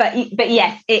 But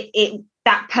yes, it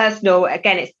that personal,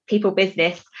 again, it's people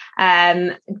business,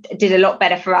 did a lot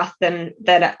better for us than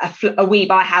a We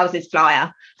Buy Houses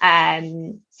flyer.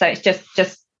 So it's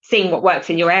just seeing what works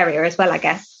in your area as well, I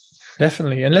guess.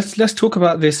 Definitely. And let's talk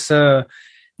about this 12-bed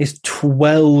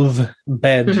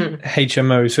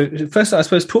HMO. So first, I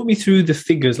suppose, talk me through the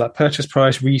figures like purchase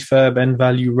price, refurb, end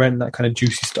value, rent, that kind of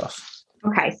juicy stuff.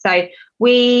 Okay, so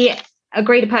we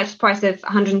agreed a purchase price of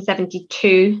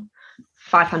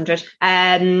 172,500.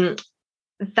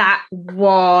 That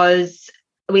was,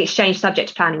 we exchanged subject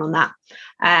to planning on that.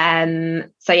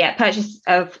 So yeah, purchase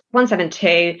of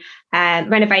 172,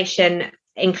 renovation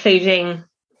including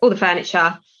all the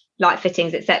furniture, light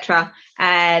fittings, etc.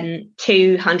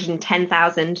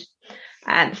 210,000.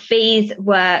 Fees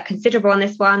were considerable on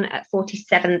this one at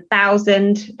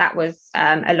 47,000. That was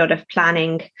a lot of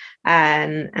planning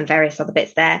and various other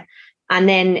bits there. And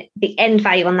then the end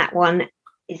value on that one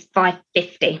is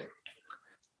 550.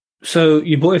 So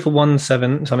you bought it for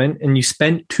 17 something, and you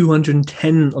spent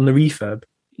 210 on the refurb.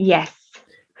 Yes.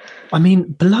 I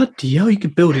mean, bloody hell! You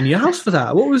could build in your house for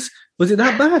that. Was it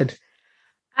that bad?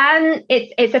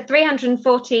 It's a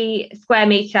 340 square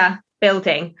meter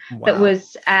building that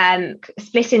was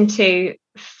split into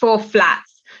 4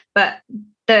 flats. But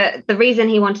the reason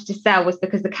he wanted to sell was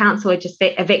because the council had just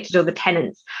evicted all the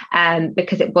tenants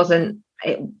because it wasn't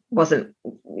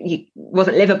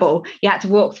livable. You had to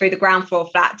walk through the ground floor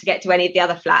flat to get to any of the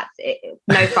other flats.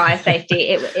 No fire safety.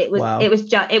 It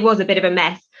was a bit of a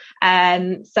mess.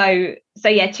 So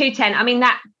yeah, 210. I mean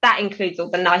that includes all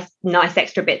the nice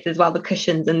extra bits as well, the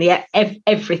cushions and the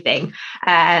everything.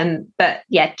 But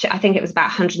yeah, I think it was about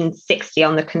 160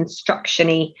 on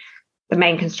the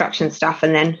main construction stuff,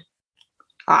 and then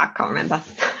I can't remember.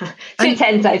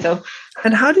 210 total.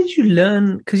 And how did you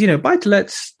learn? Because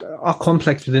buy-to-lets are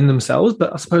complex within themselves,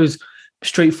 but I suppose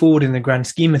straightforward in the grand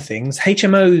scheme of things.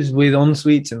 HMOs with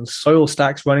en-suites and soil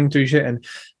stacks running through shit, and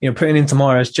putting in some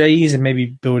RSJs and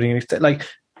maybe building and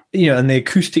the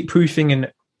acoustic proofing,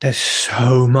 and there's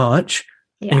so much.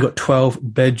 Yeah. And you've got 12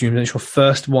 bedrooms, and it's your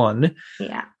first one.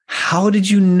 Yeah. How did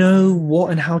you know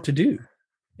what and how to do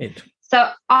it? So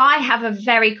I have a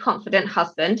very confident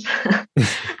husband.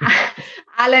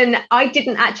 Alan, I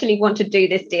didn't actually want to do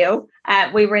this deal.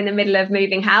 We were in the middle of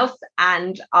moving house,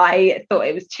 and I thought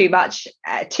it was too much,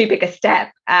 too big a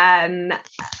step,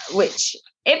 which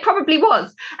it probably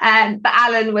was. But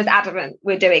Alan was adamant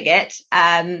we're doing it.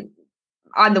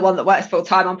 I'm the one that works full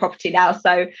time on property now.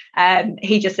 So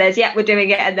he just says, yeah, we're doing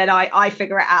it. And then I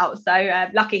figure it out. So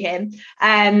lucky him.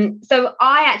 So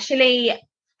I actually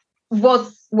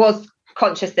was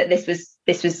conscious that this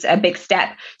was a big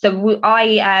step. So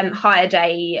I hired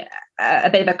a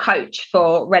bit of a coach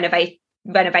for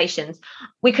renovations.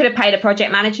 We could have paid a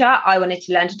project manager. I wanted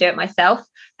to learn to do it myself.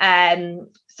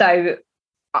 So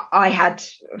I had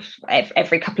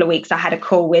every couple of weeks I had a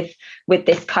call with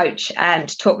this coach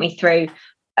to talk me through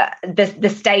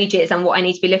the stages and what I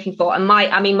need to be looking for. And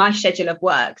my schedule of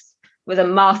works was a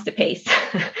masterpiece.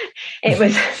 It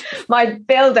was, my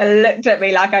builder looked at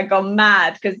me like I'd gone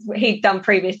mad because he'd done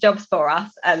previous jobs for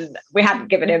us and we hadn't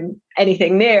given him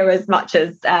anything near as much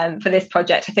as for this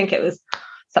project. I think it was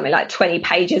something like 20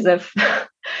 pages of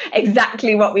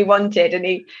exactly what we wanted, and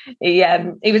he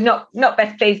was not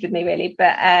best pleased with me really,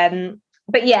 but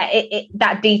yeah,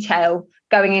 that detail,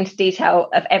 going into detail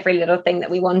of every little thing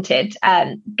that we wanted,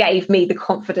 gave me the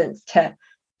confidence to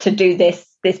do this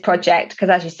project, because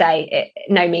as you say,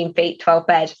 no mean feat, 12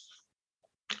 bed,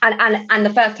 and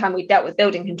the first time we dealt with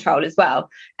building control as well,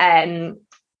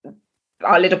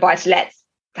 our little buy-to-lets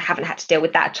haven't had to deal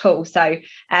with that at all. So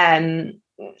a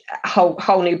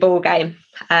whole new ball game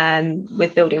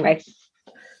with building regs.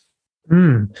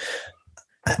 And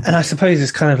I suppose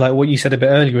it's kind of like what you said a bit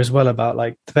earlier as well about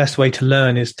like the best way to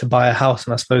learn is to buy a house,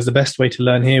 and I suppose the best way to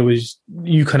learn here was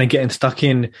you kind of getting stuck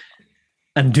in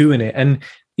and doing it. And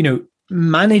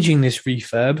managing this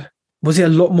refurb, was it a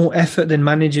lot more effort than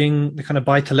managing the kind of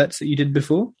buy-to-lets that you did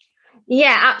before?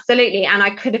 Yeah, absolutely. And I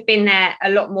could have been there a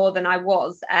lot more than I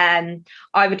was. I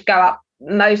would go up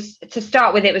to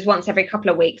start with, it was once every couple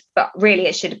of weeks, but really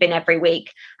it should have been every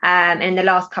week. In the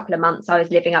last couple of months, I was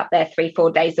living up there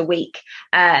 3-4 days a week.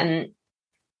 Really,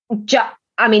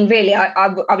 I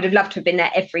would have loved to have been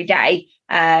there every day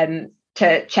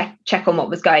to check on what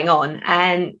was going on.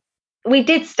 And we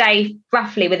did stay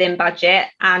roughly within budget,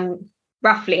 and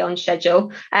roughly on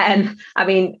schedule. I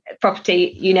mean,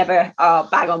 property, you never are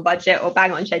bang on budget or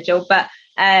bang on schedule, but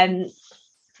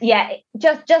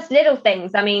just little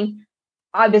things. I mean,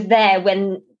 I was there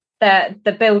when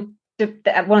the build,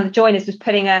 one of the joiners was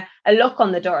putting a lock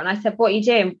on the door, and I said, what are you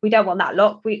doing? We don't want that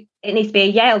lock. It needs to be a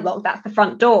Yale lock. That's the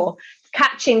front door.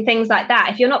 Catching things like that.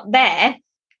 If you're not there,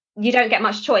 you don't get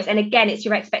much choice. And again, it's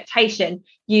your expectation.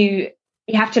 You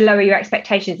have to lower your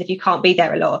expectations if you can't be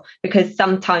there a lot, because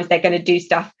sometimes they're going to do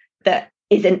stuff that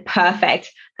isn't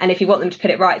perfect. And if you want them to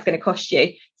put it right, it's going to cost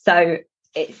you. So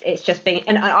it's just being,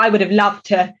 and I would have loved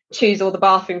to choose all the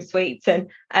bathroom suites and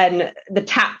the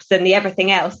taps and the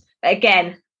everything else. But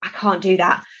again, I can't do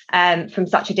that from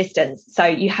such a distance. So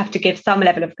you have to give some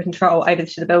level of control over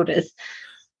to the builders.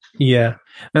 Yeah,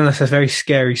 and that's a very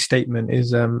scary statement,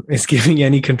 is giving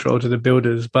any control to the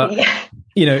builders. But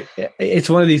you know, it's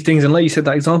one of these things, and like you said,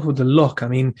 that example with the lock, I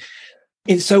mean,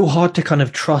 it's so hard to kind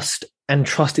of trust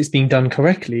it's being done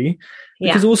correctly,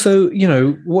 because also, you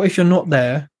know, what if you're not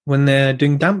there when they're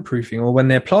doing damp proofing or when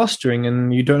they're plastering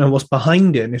and you don't know what's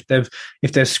behind it, and if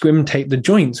they've scrim taped the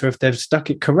joints or if they've stuck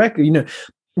it correctly? You know,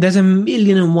 there's a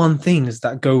million and one things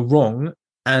that go wrong.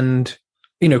 And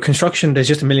you know, construction, there's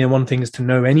just a million and one things to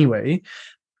know anyway.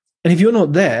 And if you're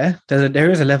not there, there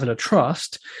is a level of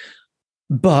trust,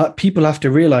 but people have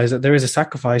to realize that there is a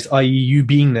sacrifice, i.e. you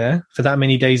being there for that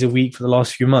many days a week for the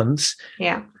last few months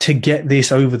to get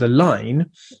this over the line.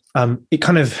 It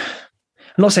kind of,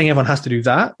 I'm not saying everyone has to do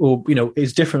that, or, you know,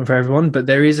 it's different for everyone, but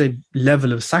there is a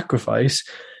level of sacrifice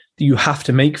that you have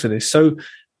to make for this. So,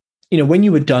 you know, when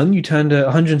you were done, you turned a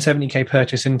 170k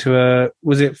purchase into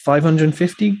was it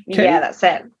 550k? Yeah, that's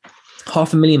it.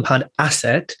 £500,000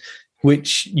 asset,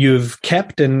 which you've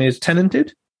kept and is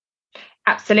tenanted?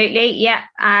 Absolutely, yeah.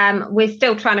 We're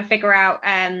still trying to figure out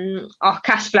our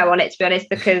cash flow on it, to be honest,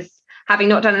 because having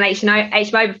not done an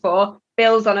HMO before,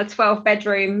 bills on a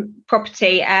 12-bedroom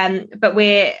property, but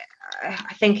I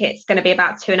think it's going to be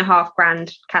about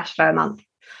 $2,500 cash flow a month.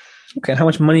 Okay, and how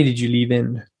much money did you leave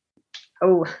in?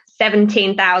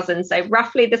 17,000, so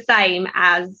roughly the same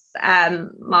as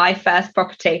my first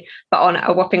property, but on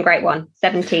a whopping great one.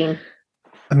 17.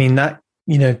 I mean, that,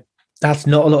 you know, that's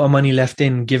not a lot of money left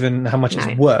in, given how much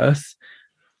it's worth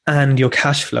and your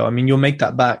cash flow. I mean, you'll make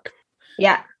that back.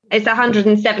 Yeah, it's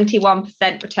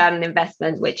 171% return on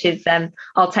investment, which is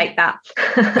I'll take that.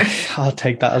 I'll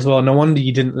take that as well. No wonder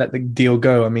you didn't let the deal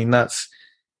go. I mean,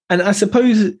 and I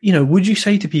suppose, you know, would you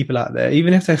say to people out there,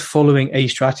 even if they're following a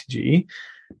strategy,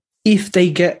 if they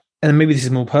get, and maybe this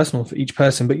is more personal for each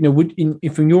person, but, you know,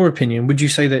 if in your opinion, would you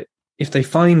say that if they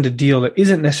find a deal that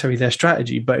isn't necessarily their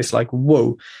strategy, but it's like,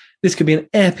 whoa, this could be an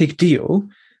epic deal,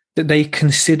 that they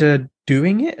consider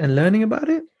doing it and learning about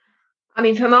it? I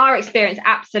mean, from our experience,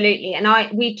 absolutely. And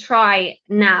we try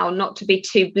now not to be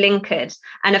too blinkered.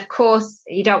 And of course,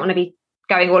 you don't want to be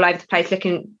going all over the place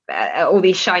looking at all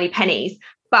these shiny pennies.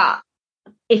 But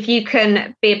if you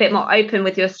can be a bit more open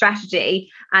with your strategy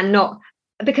and not,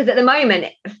 because at the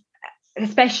moment,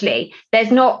 especially,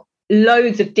 there's not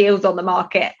loads of deals on the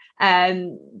market.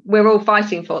 We're all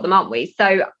fighting for them, aren't we?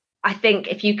 So I think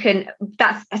if you can,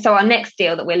 so our next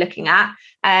deal that we're looking at,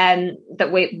 that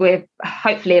we're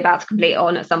hopefully about to complete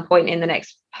on at some point in the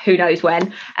next, who knows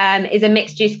when, is a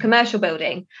mixed use commercial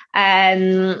building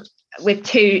with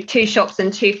two shops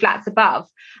and 2 flats above.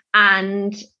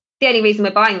 And the only reason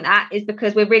we're buying that is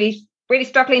because we're really, really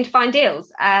struggling to find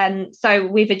deals. So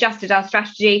we've adjusted our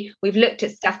strategy. We've looked at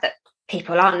stuff that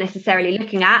people aren't necessarily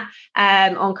looking at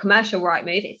on commercial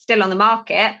Rightmove. It's still on the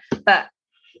market, but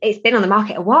it's been on the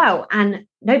market a while and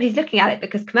nobody's looking at it,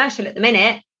 because commercial at the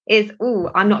minute is,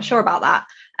 I'm not sure about that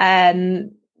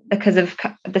because of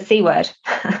the C word.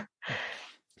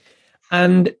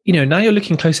 And, you know, now you're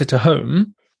looking closer to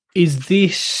home. Is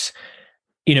this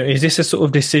a sort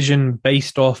of decision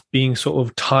based off being sort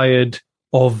of tired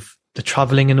of the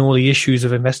traveling and all the issues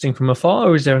of investing from afar,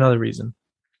 or is there another reason?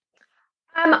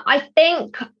 I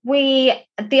think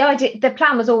the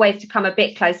plan was always to come a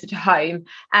bit closer to home.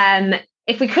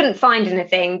 If we couldn't find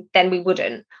anything, then we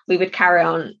would carry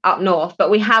on up north. But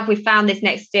we found this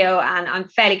next deal, and I'm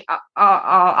fairly,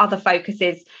 our other focus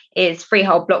is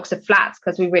freehold blocks of flats,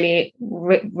 because we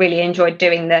really enjoyed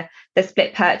doing the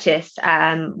split purchase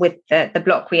with the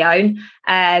block we own.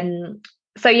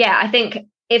 So yeah, I think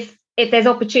if there's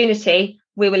opportunity,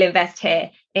 we will invest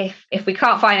here. If we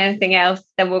can't find anything else,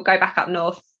 then we'll go back up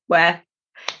north, where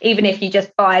even if you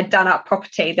just buy a done up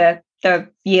property, the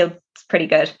yield's pretty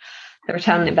good, the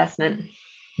return on investment.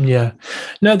 Yeah,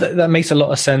 no, that makes a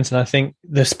lot of sense. And I think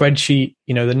the spreadsheet,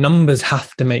 you know, the numbers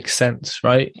have to make sense,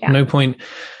 right? Yeah. No point,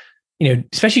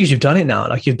 especially because you've done it now,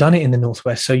 like you've done it in the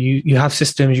Northwest. So you have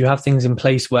systems, you have things in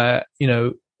place where,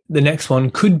 the next one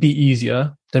could be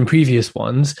easier than previous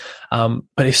ones. But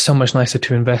it's so much nicer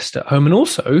to invest at home. And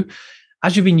also,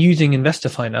 as you've been using investor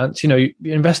finance,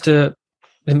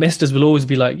 investors will always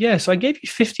be like, yeah, so I gave you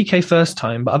 50K first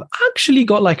time, but I've actually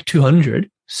got like 200.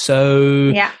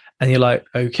 So, yeah. And you're like,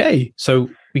 okay, so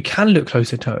we can look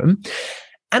closer to home.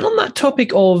 And on that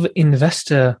topic of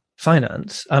investor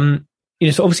finance, so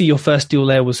obviously your first deal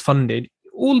there was funded.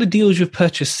 All the deals you've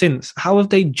purchased since, how have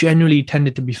they generally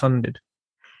tended to be funded?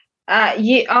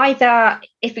 You either,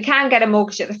 if we can get a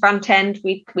mortgage at the front end,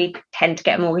 we tend to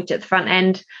get a mortgage at the front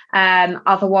end.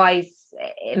 Otherwise,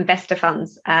 investor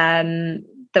funds. The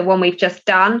one we've just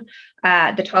done,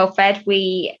 the 12 Fed,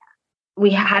 we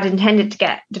had intended to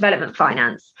get development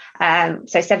finance.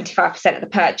 So 75% of the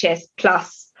purchase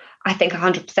plus, I think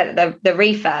 100% of the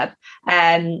refurb.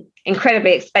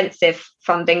 Incredibly expensive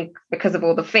funding because of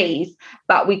all the fees,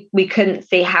 but we couldn't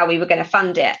see how we were going to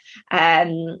fund it.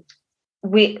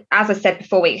 As I said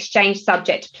before, we exchanged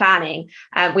subject to planning.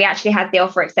 We actually had the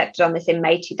offer accepted on this in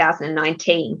May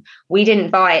 2019. We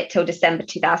didn't buy it till December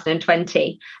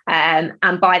 2020.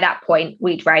 And by that point,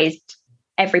 we'd raised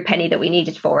every penny that we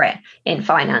needed for it in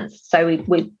finance. So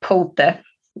we pulled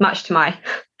much to my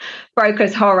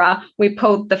broker's horror, we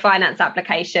pulled the finance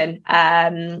application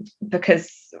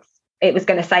because it was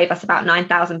going to save us about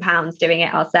 £9,000 doing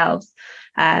it ourselves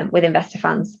with investor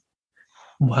funds.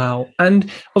 Wow.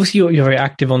 And obviously you're very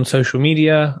active on social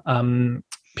media.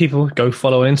 People go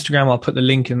follow on Instagram. I'll put the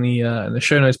link in the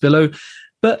show notes below.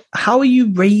 But how are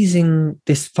you raising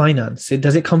this finance?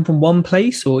 Does it come from one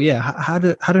place, or how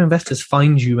do investors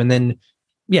find you and then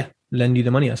lend you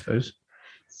the money, I suppose?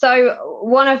 So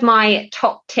one of my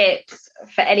top tips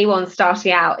for anyone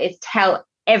starting out is tell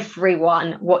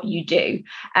everyone what you do.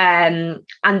 And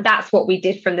that's what we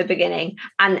did from the beginning.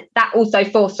 And that also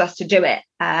forced us to do it.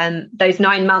 Those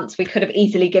 9 months, we could have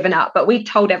easily given up, but we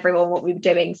told everyone what we were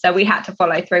doing. So we had to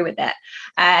follow through with it.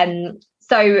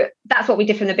 So that's what we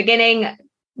did from the beginning.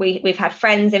 We've had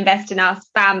friends invest in us.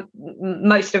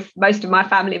 Most of my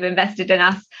family have invested in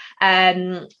us.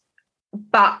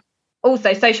 But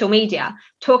also social media,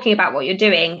 talking about what you're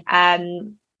doing,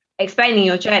 explaining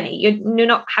your journey. You're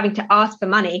not having to ask for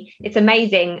money. It's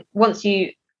amazing once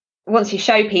you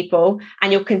show people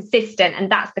and you're consistent,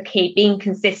 and that's the key, being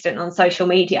consistent on social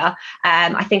media.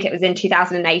 I think it was in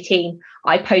 2018,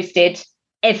 I posted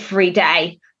every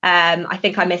day. I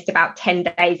think I missed about 10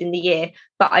 days in the year,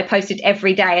 but I posted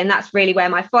every day, and that's really where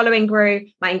my following grew,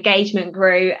 my engagement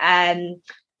grew.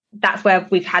 That's where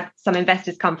we've had some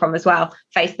investors come from as well,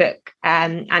 Facebook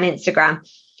and Instagram.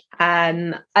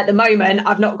 At the moment,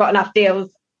 I've not got enough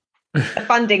deals. The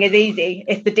funding is easy.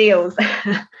 It's the deals.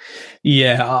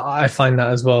 Yeah, I find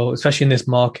that as well, especially in this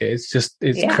market.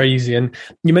 It's crazy. And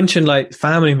you mentioned like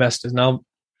family investors. Now,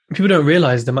 people don't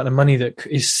realize the amount of money that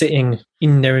is sitting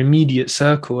in their immediate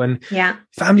circle. And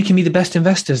family can be the best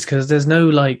investors because there's no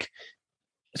like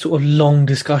sort of long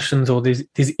discussions or these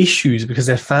issues because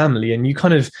they're family. And you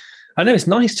kind of, I know it's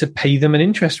nice to pay them an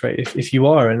interest rate if you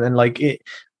are. And then like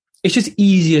it's just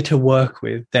easier to work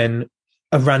with than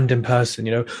a random person,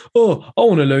 oh, I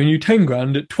want to loan you 10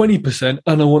 grand at 20%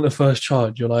 and I want a first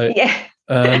charge. You're like,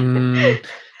 can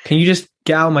you just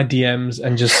get out of my DMs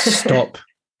and just stop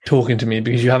talking to me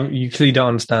because you clearly don't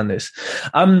understand this.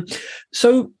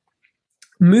 So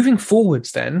moving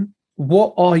forwards then,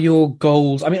 what are your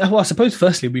goals? I mean, I suppose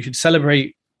firstly, we should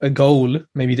celebrate a goal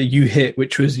maybe that you hit,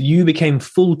 which was you became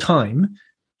full-time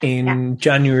in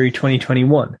January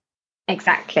 2021.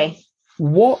 Exactly.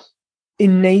 What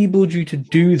enabled you to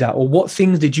do that, or what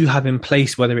things did you have in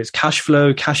place, whether it's cash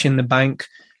flow, cash in the bank?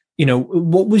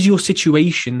 What was your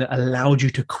situation that allowed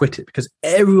you to quit it? Because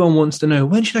everyone wants to know,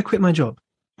 when should I quit my job?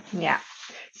 Yeah.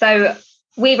 So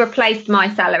we replaced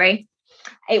my salary.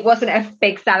 It wasn't a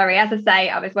big salary. As I say,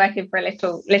 I was working for a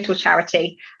little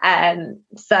charity.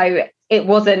 So it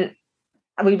wasn't,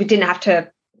 we didn't have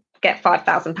to get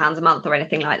 £5,000 a month or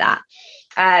anything like that.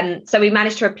 So we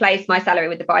managed to replace my salary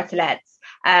with the buy-to-lets.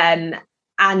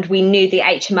 And we knew the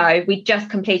HMO. We just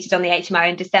completed on the HMO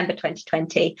in December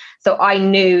 2020. So I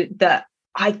knew that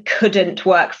I couldn't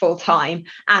work full time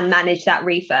and manage that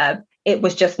refurb. It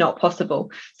was just not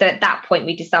possible. So at that point,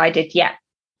 we decided,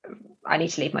 I need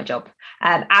to leave my job.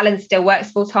 Alan still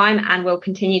works full time and will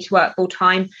continue to work full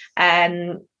time.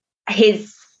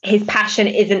 His passion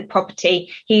isn't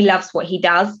property. He loves what he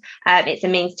does. It's a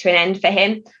means to an end for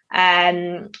him.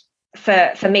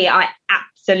 For me,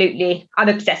 I'm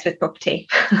obsessed with property,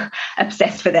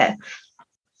 obsessed with it.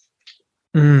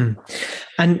 And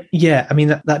I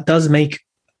mean, that does make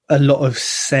a lot of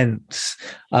sense.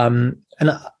 And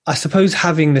I suppose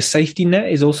having the safety net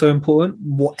is also important,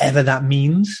 whatever that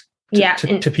means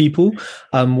to people,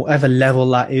 whatever level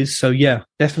that is. So yeah,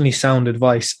 definitely sound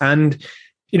advice. And,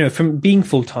 from being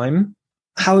full-time,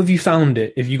 how have you found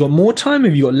it? Have you got more time?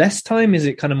 Have you got less time? Is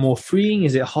it kind of more freeing?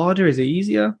 Is it harder? Is it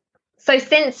easier? So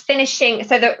since finishing,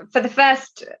 for the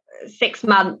first 6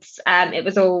 months, it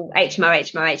was all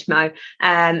HMO,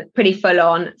 pretty full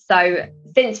on. So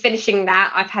since finishing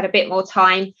that, I've had a bit more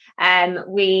time.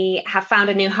 We have found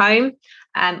a new home,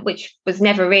 which was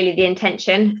never really the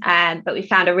intention, but we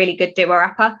found a really good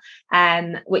doer-upper,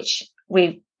 which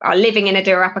we are living in a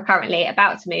doer-upper currently,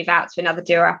 about to move out to another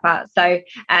doer-upper. So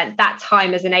that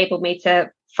time has enabled me to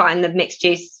find the mixed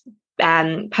use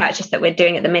purchase that we're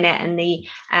doing at the minute, and the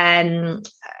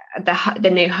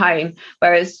new home,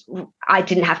 whereas I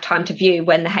didn't have time to view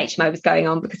when the HMO was going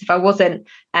on, because if I wasn't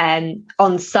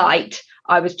on site,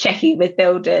 I was checking with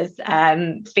builders,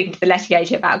 speaking to the letting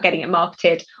agent about getting it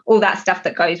marketed, all that stuff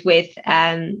that goes with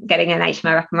getting an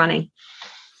HMO up and running.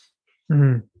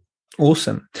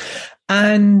 Awesome.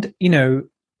 And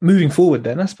moving forward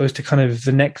then, I suppose, to kind of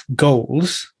the next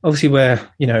goals, obviously where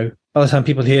by the time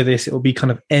people hear this, it will be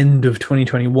kind of end of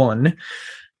 2021.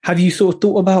 Have you sort of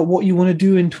thought about what you want to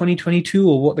do in 2022,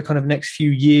 or what the kind of next few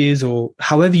years, or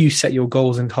however you set your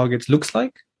goals and targets looks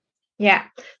like? Yeah.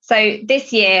 So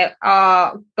this year,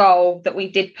 our goal that we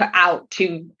did put out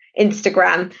to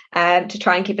Instagram to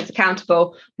try and keep us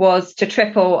accountable was to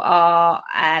triple our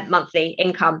monthly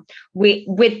income.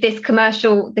 With this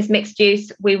mixed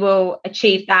use, we will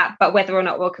achieve that, but whether or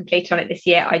not we'll complete on it this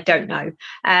year, I don't know.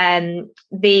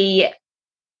 The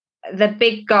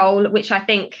big goal, which I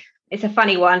think is a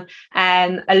funny one,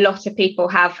 a lot of people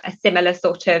have a similar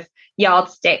sort of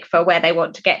yardstick for where they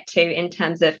want to get to in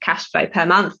terms of cash flow per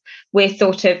month. We're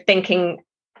sort of thinking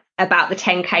about the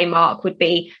 10k mark would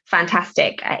be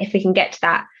fantastic. If we can get to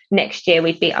that next year,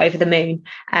 we'd be over the moon.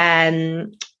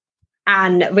 And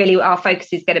really our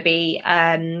focus is going to be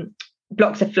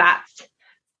blocks of flats,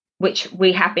 which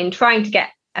we have been trying to get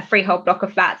a freehold block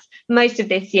of flats most of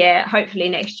this year. Hopefully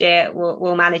next year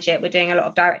we'll manage it. We're doing a lot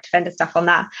of direct to vendor stuff on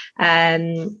that,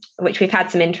 which we've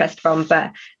had some interest from,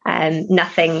 but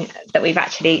nothing that we've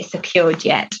actually secured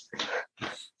yet.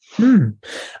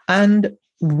 And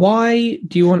why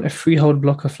do you want a freehold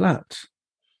block of flats?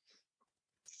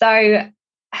 So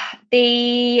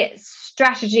the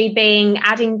strategy being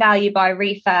adding value by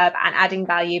refurb and adding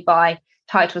value by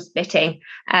title splitting.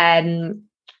 Having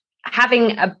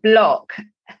a block,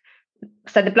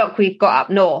 so the block we've got up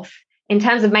north, in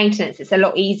terms of maintenance, it's a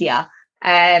lot easier.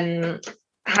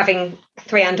 Having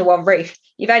 3 under one roof,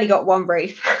 you've only got one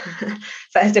roof,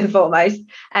 first and foremost,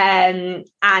 and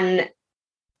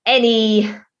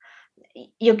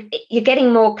you're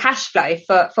getting more cash flow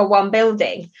for one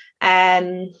building.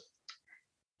 It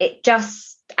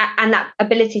just, and that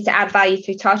ability to add value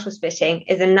through title splitting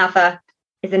is another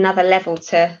level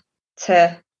to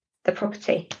the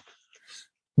property.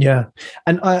 Yeah.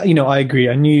 And I agree.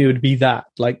 I knew it would be that.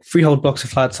 Like, freehold blocks of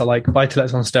flats are like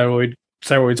buy-to-lets on steroids,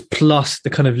 plus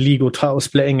the kind of legal title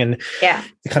splitting and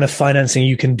the kind of financing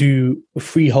you can do,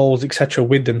 freeholds, etc.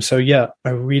 with them. So yeah, I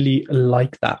really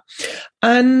like that.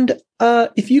 And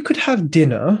if you could have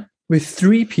dinner with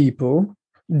 3 people,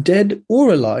 dead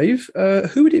or alive,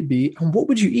 who would it be and what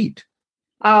would you eat?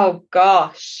 Oh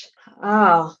gosh.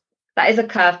 Oh, that is a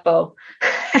curveball.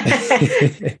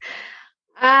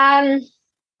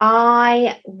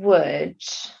 I would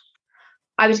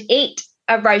eat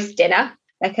a roast dinner,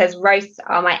 because roasts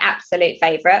are my absolute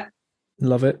favourite.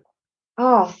 Love it.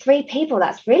 Oh, 3 people,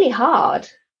 that's really hard.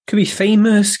 Could be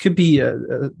famous, could be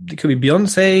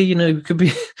Beyonce, could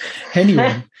be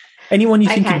anyone. Anyone you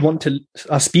think you'd want to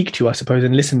speak to, I suppose,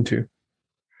 and listen to.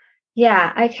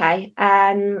 Yeah, okay.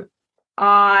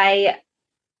 I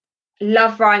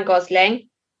love Ryan Gosling.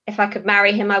 If I could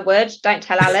marry him, I would. Don't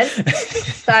tell Alan.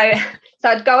 So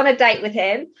I'd go on a date with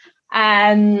him.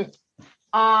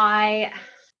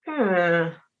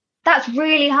 That's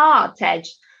really hard, Tej.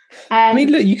 I mean,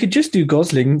 look, you could just do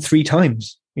Gosling 3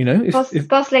 times. If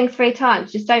Gosling 3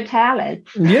 times, just don't tell Alan.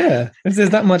 Yeah, if there's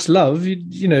that much love,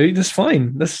 that's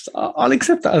fine. I'll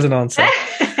accept that as an answer.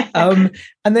 And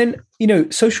then,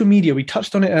 social media, we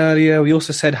touched on it earlier. We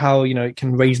also said how, it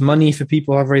can raise money for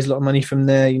people. I've raised a lot of money from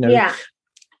there, Yeah.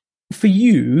 For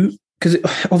you, because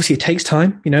obviously it takes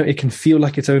time, it can feel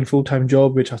like its own full-time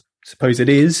job, which I suppose it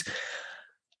is.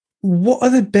 What are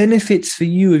the benefits for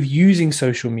you of using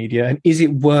social media, and is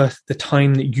it worth the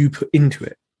time that you put into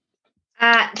it?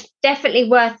 Definitely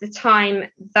worth the time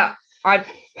that I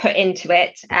put into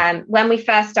it. When we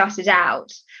first started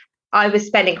out, I was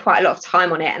spending quite a lot of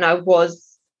time on it, and I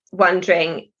was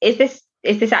wondering, is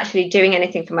this actually doing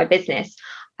anything for my business?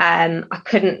 I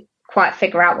couldn't quite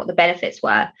figure out what the benefits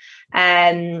were.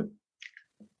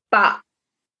 But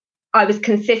I was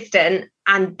consistent,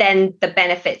 and then the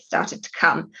benefits started to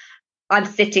come. I'm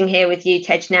sitting here with you,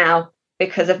 Tej, now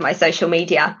because of my social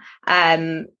media,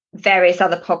 various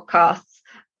other podcasts.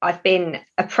 I've been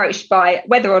approached by,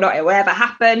 whether or not it will ever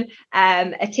happen,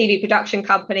 a TV production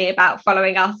company about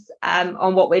following us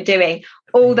on what we're doing.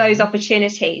 All those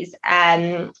opportunities,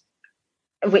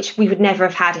 which we would never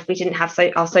have had if we didn't have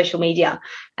our social media.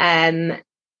 And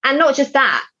not just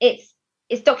that, it's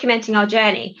documenting our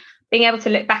journey. Being able to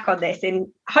look back on this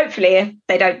in, hopefully, if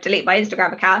they don't delete my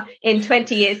Instagram account, in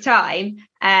 20 years' time,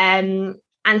 and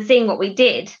seeing what we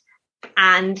did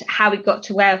and how we got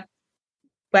to where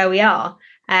we are,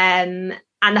 and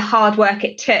the hard work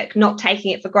it took, not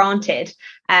taking it for granted.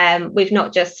 We've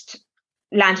not just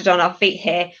landed on our feet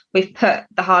here. We've put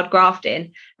the hard graft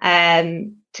in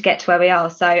to get to where we are.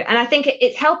 So, and I think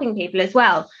it's helping people as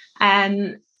well.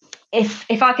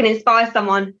 If I can inspire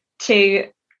someone to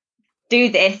do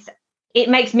this, it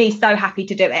makes me so happy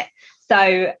to do it.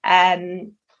 So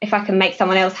if I can make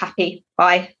someone else happy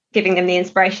by giving them the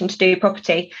inspiration to do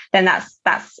property, then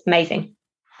that's amazing.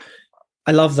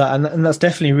 I love that. And that's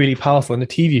definitely really powerful. And the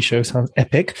TV show sounds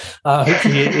epic.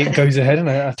 Hopefully it goes ahead and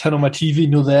I turn on my TV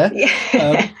and you're there.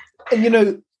 Yeah. And, you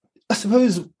know, I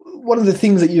suppose one of the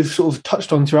things that you've sort of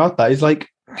touched on throughout that is like,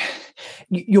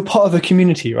 you're part of a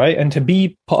community, right? And to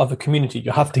be part of a community,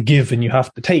 you have to give and you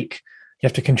have to take. You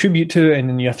have to contribute to it, and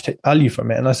then you have to take value from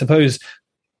it. And I suppose,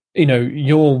 you know,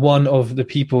 you're one of the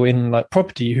people in like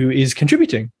property who is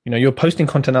contributing. You know, you're posting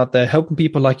content out there, helping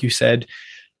people, like you said.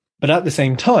 But at the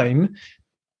same time,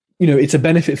 you know, it's a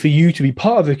benefit for you to be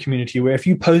part of a community where if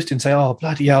you post and say, oh,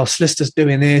 bloody hell, Solicitor's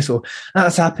doing this, or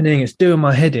that's happening, it's doing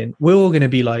my head in, we're all going to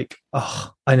be like,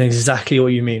 oh, I know exactly what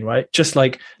you mean, right? Just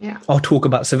like I'll talk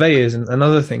about surveyors and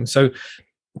other things. So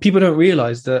people don't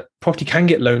realize that property can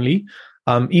get lonely.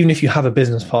 Even if you have a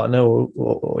business partner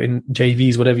or in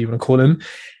JVs, whatever you want to call them,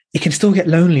 it can still get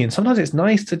lonely. And sometimes it's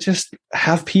nice to just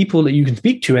have people that you can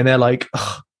speak to and they're like,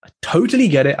 oh, I totally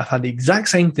get it. I've had the exact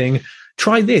same thing.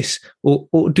 Try this or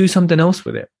do something else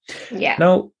with it. Yeah.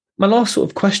 Now, my last sort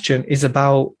of question is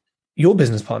about your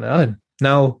business partner, Alan.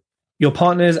 Now, your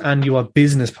partners and you are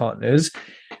business partners.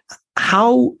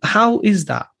 How is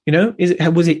that? You know,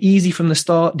 was it easy from the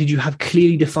start? Did you have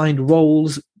clearly defined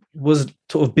roles? Was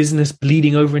sort of business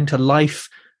bleeding over into life?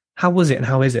 How was it and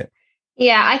how is it?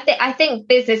 Yeah, I think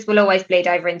business will always bleed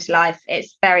over into life.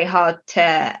 It's very hard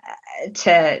to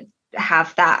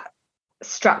have that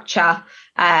structure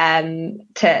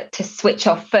to switch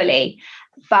off fully.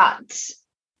 But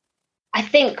I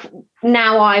think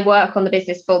now I work on the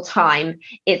business full time,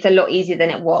 it's a lot easier than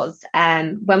it was.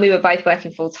 When we were both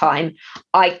working full time,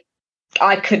 I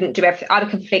couldn't do everything. I'm a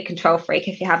complete control freak,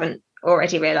 if you haven't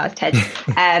already realised, Tej.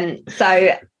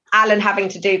 So Alan having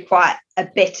to do quite a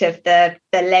bit of the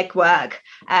legwork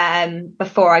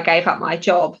before I gave up my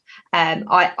job.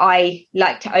 I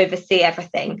like to oversee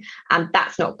everything, and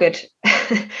that's not good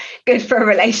for a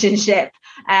relationship.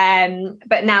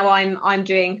 But now I'm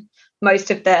doing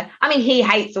most of he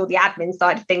hates all the admin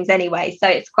side of things anyway, so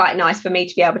it's quite nice for me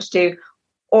to be able to do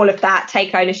all of that,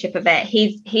 take ownership of it.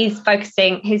 He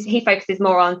focuses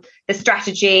more on the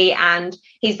strategy, and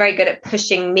he's very good at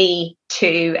pushing me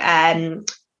to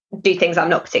do things I'm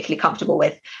not particularly comfortable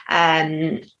with,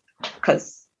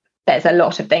 because there's a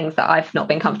lot of things that I've not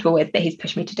been comfortable with that he's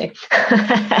pushed me to do.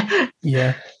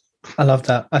 Yeah, I love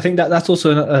that. I think that's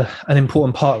also an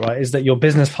important part, right? Is that your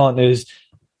business partners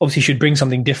obviously should bring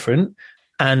something different,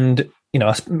 and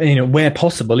where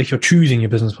possible, if you're choosing your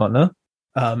business partner,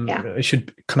 it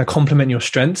should kind of complement your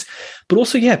strengths, but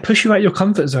also push you out your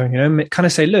comfort zone. Kind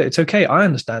of say, look, it's okay, I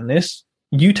understand this,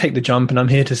 you take the jump and I'm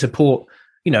here to support.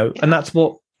 And that's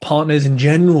what partners in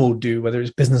general do, whether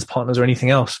it's business partners or anything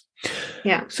else.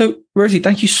 Yeah. So Rosie,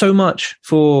 thank you so much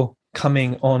for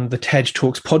coming on the Tej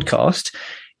Talks podcast.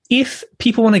 If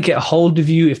people want to get a hold of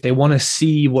you, if they want to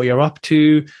see what you're up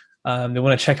to, they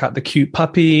want to check out the cute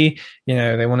puppy,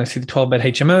 they want to see the 12-bed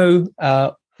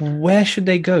HMO, where should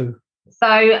they go?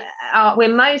 So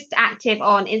we're most active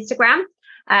on Instagram.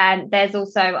 There's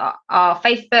also our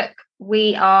Facebook.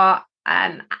 We are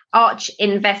Arch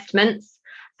Investments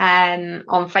on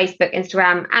Facebook,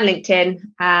 Instagram and LinkedIn,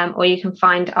 or you can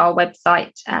find our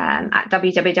website at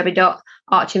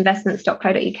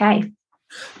www.archinvestments.co.uk.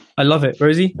 I love it.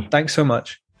 Rosie, thanks so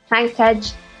much. Thanks,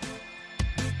 Tej.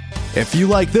 If you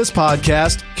like this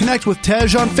podcast, connect with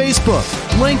Tej on Facebook,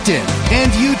 LinkedIn,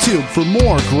 and YouTube for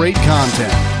more great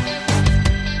content.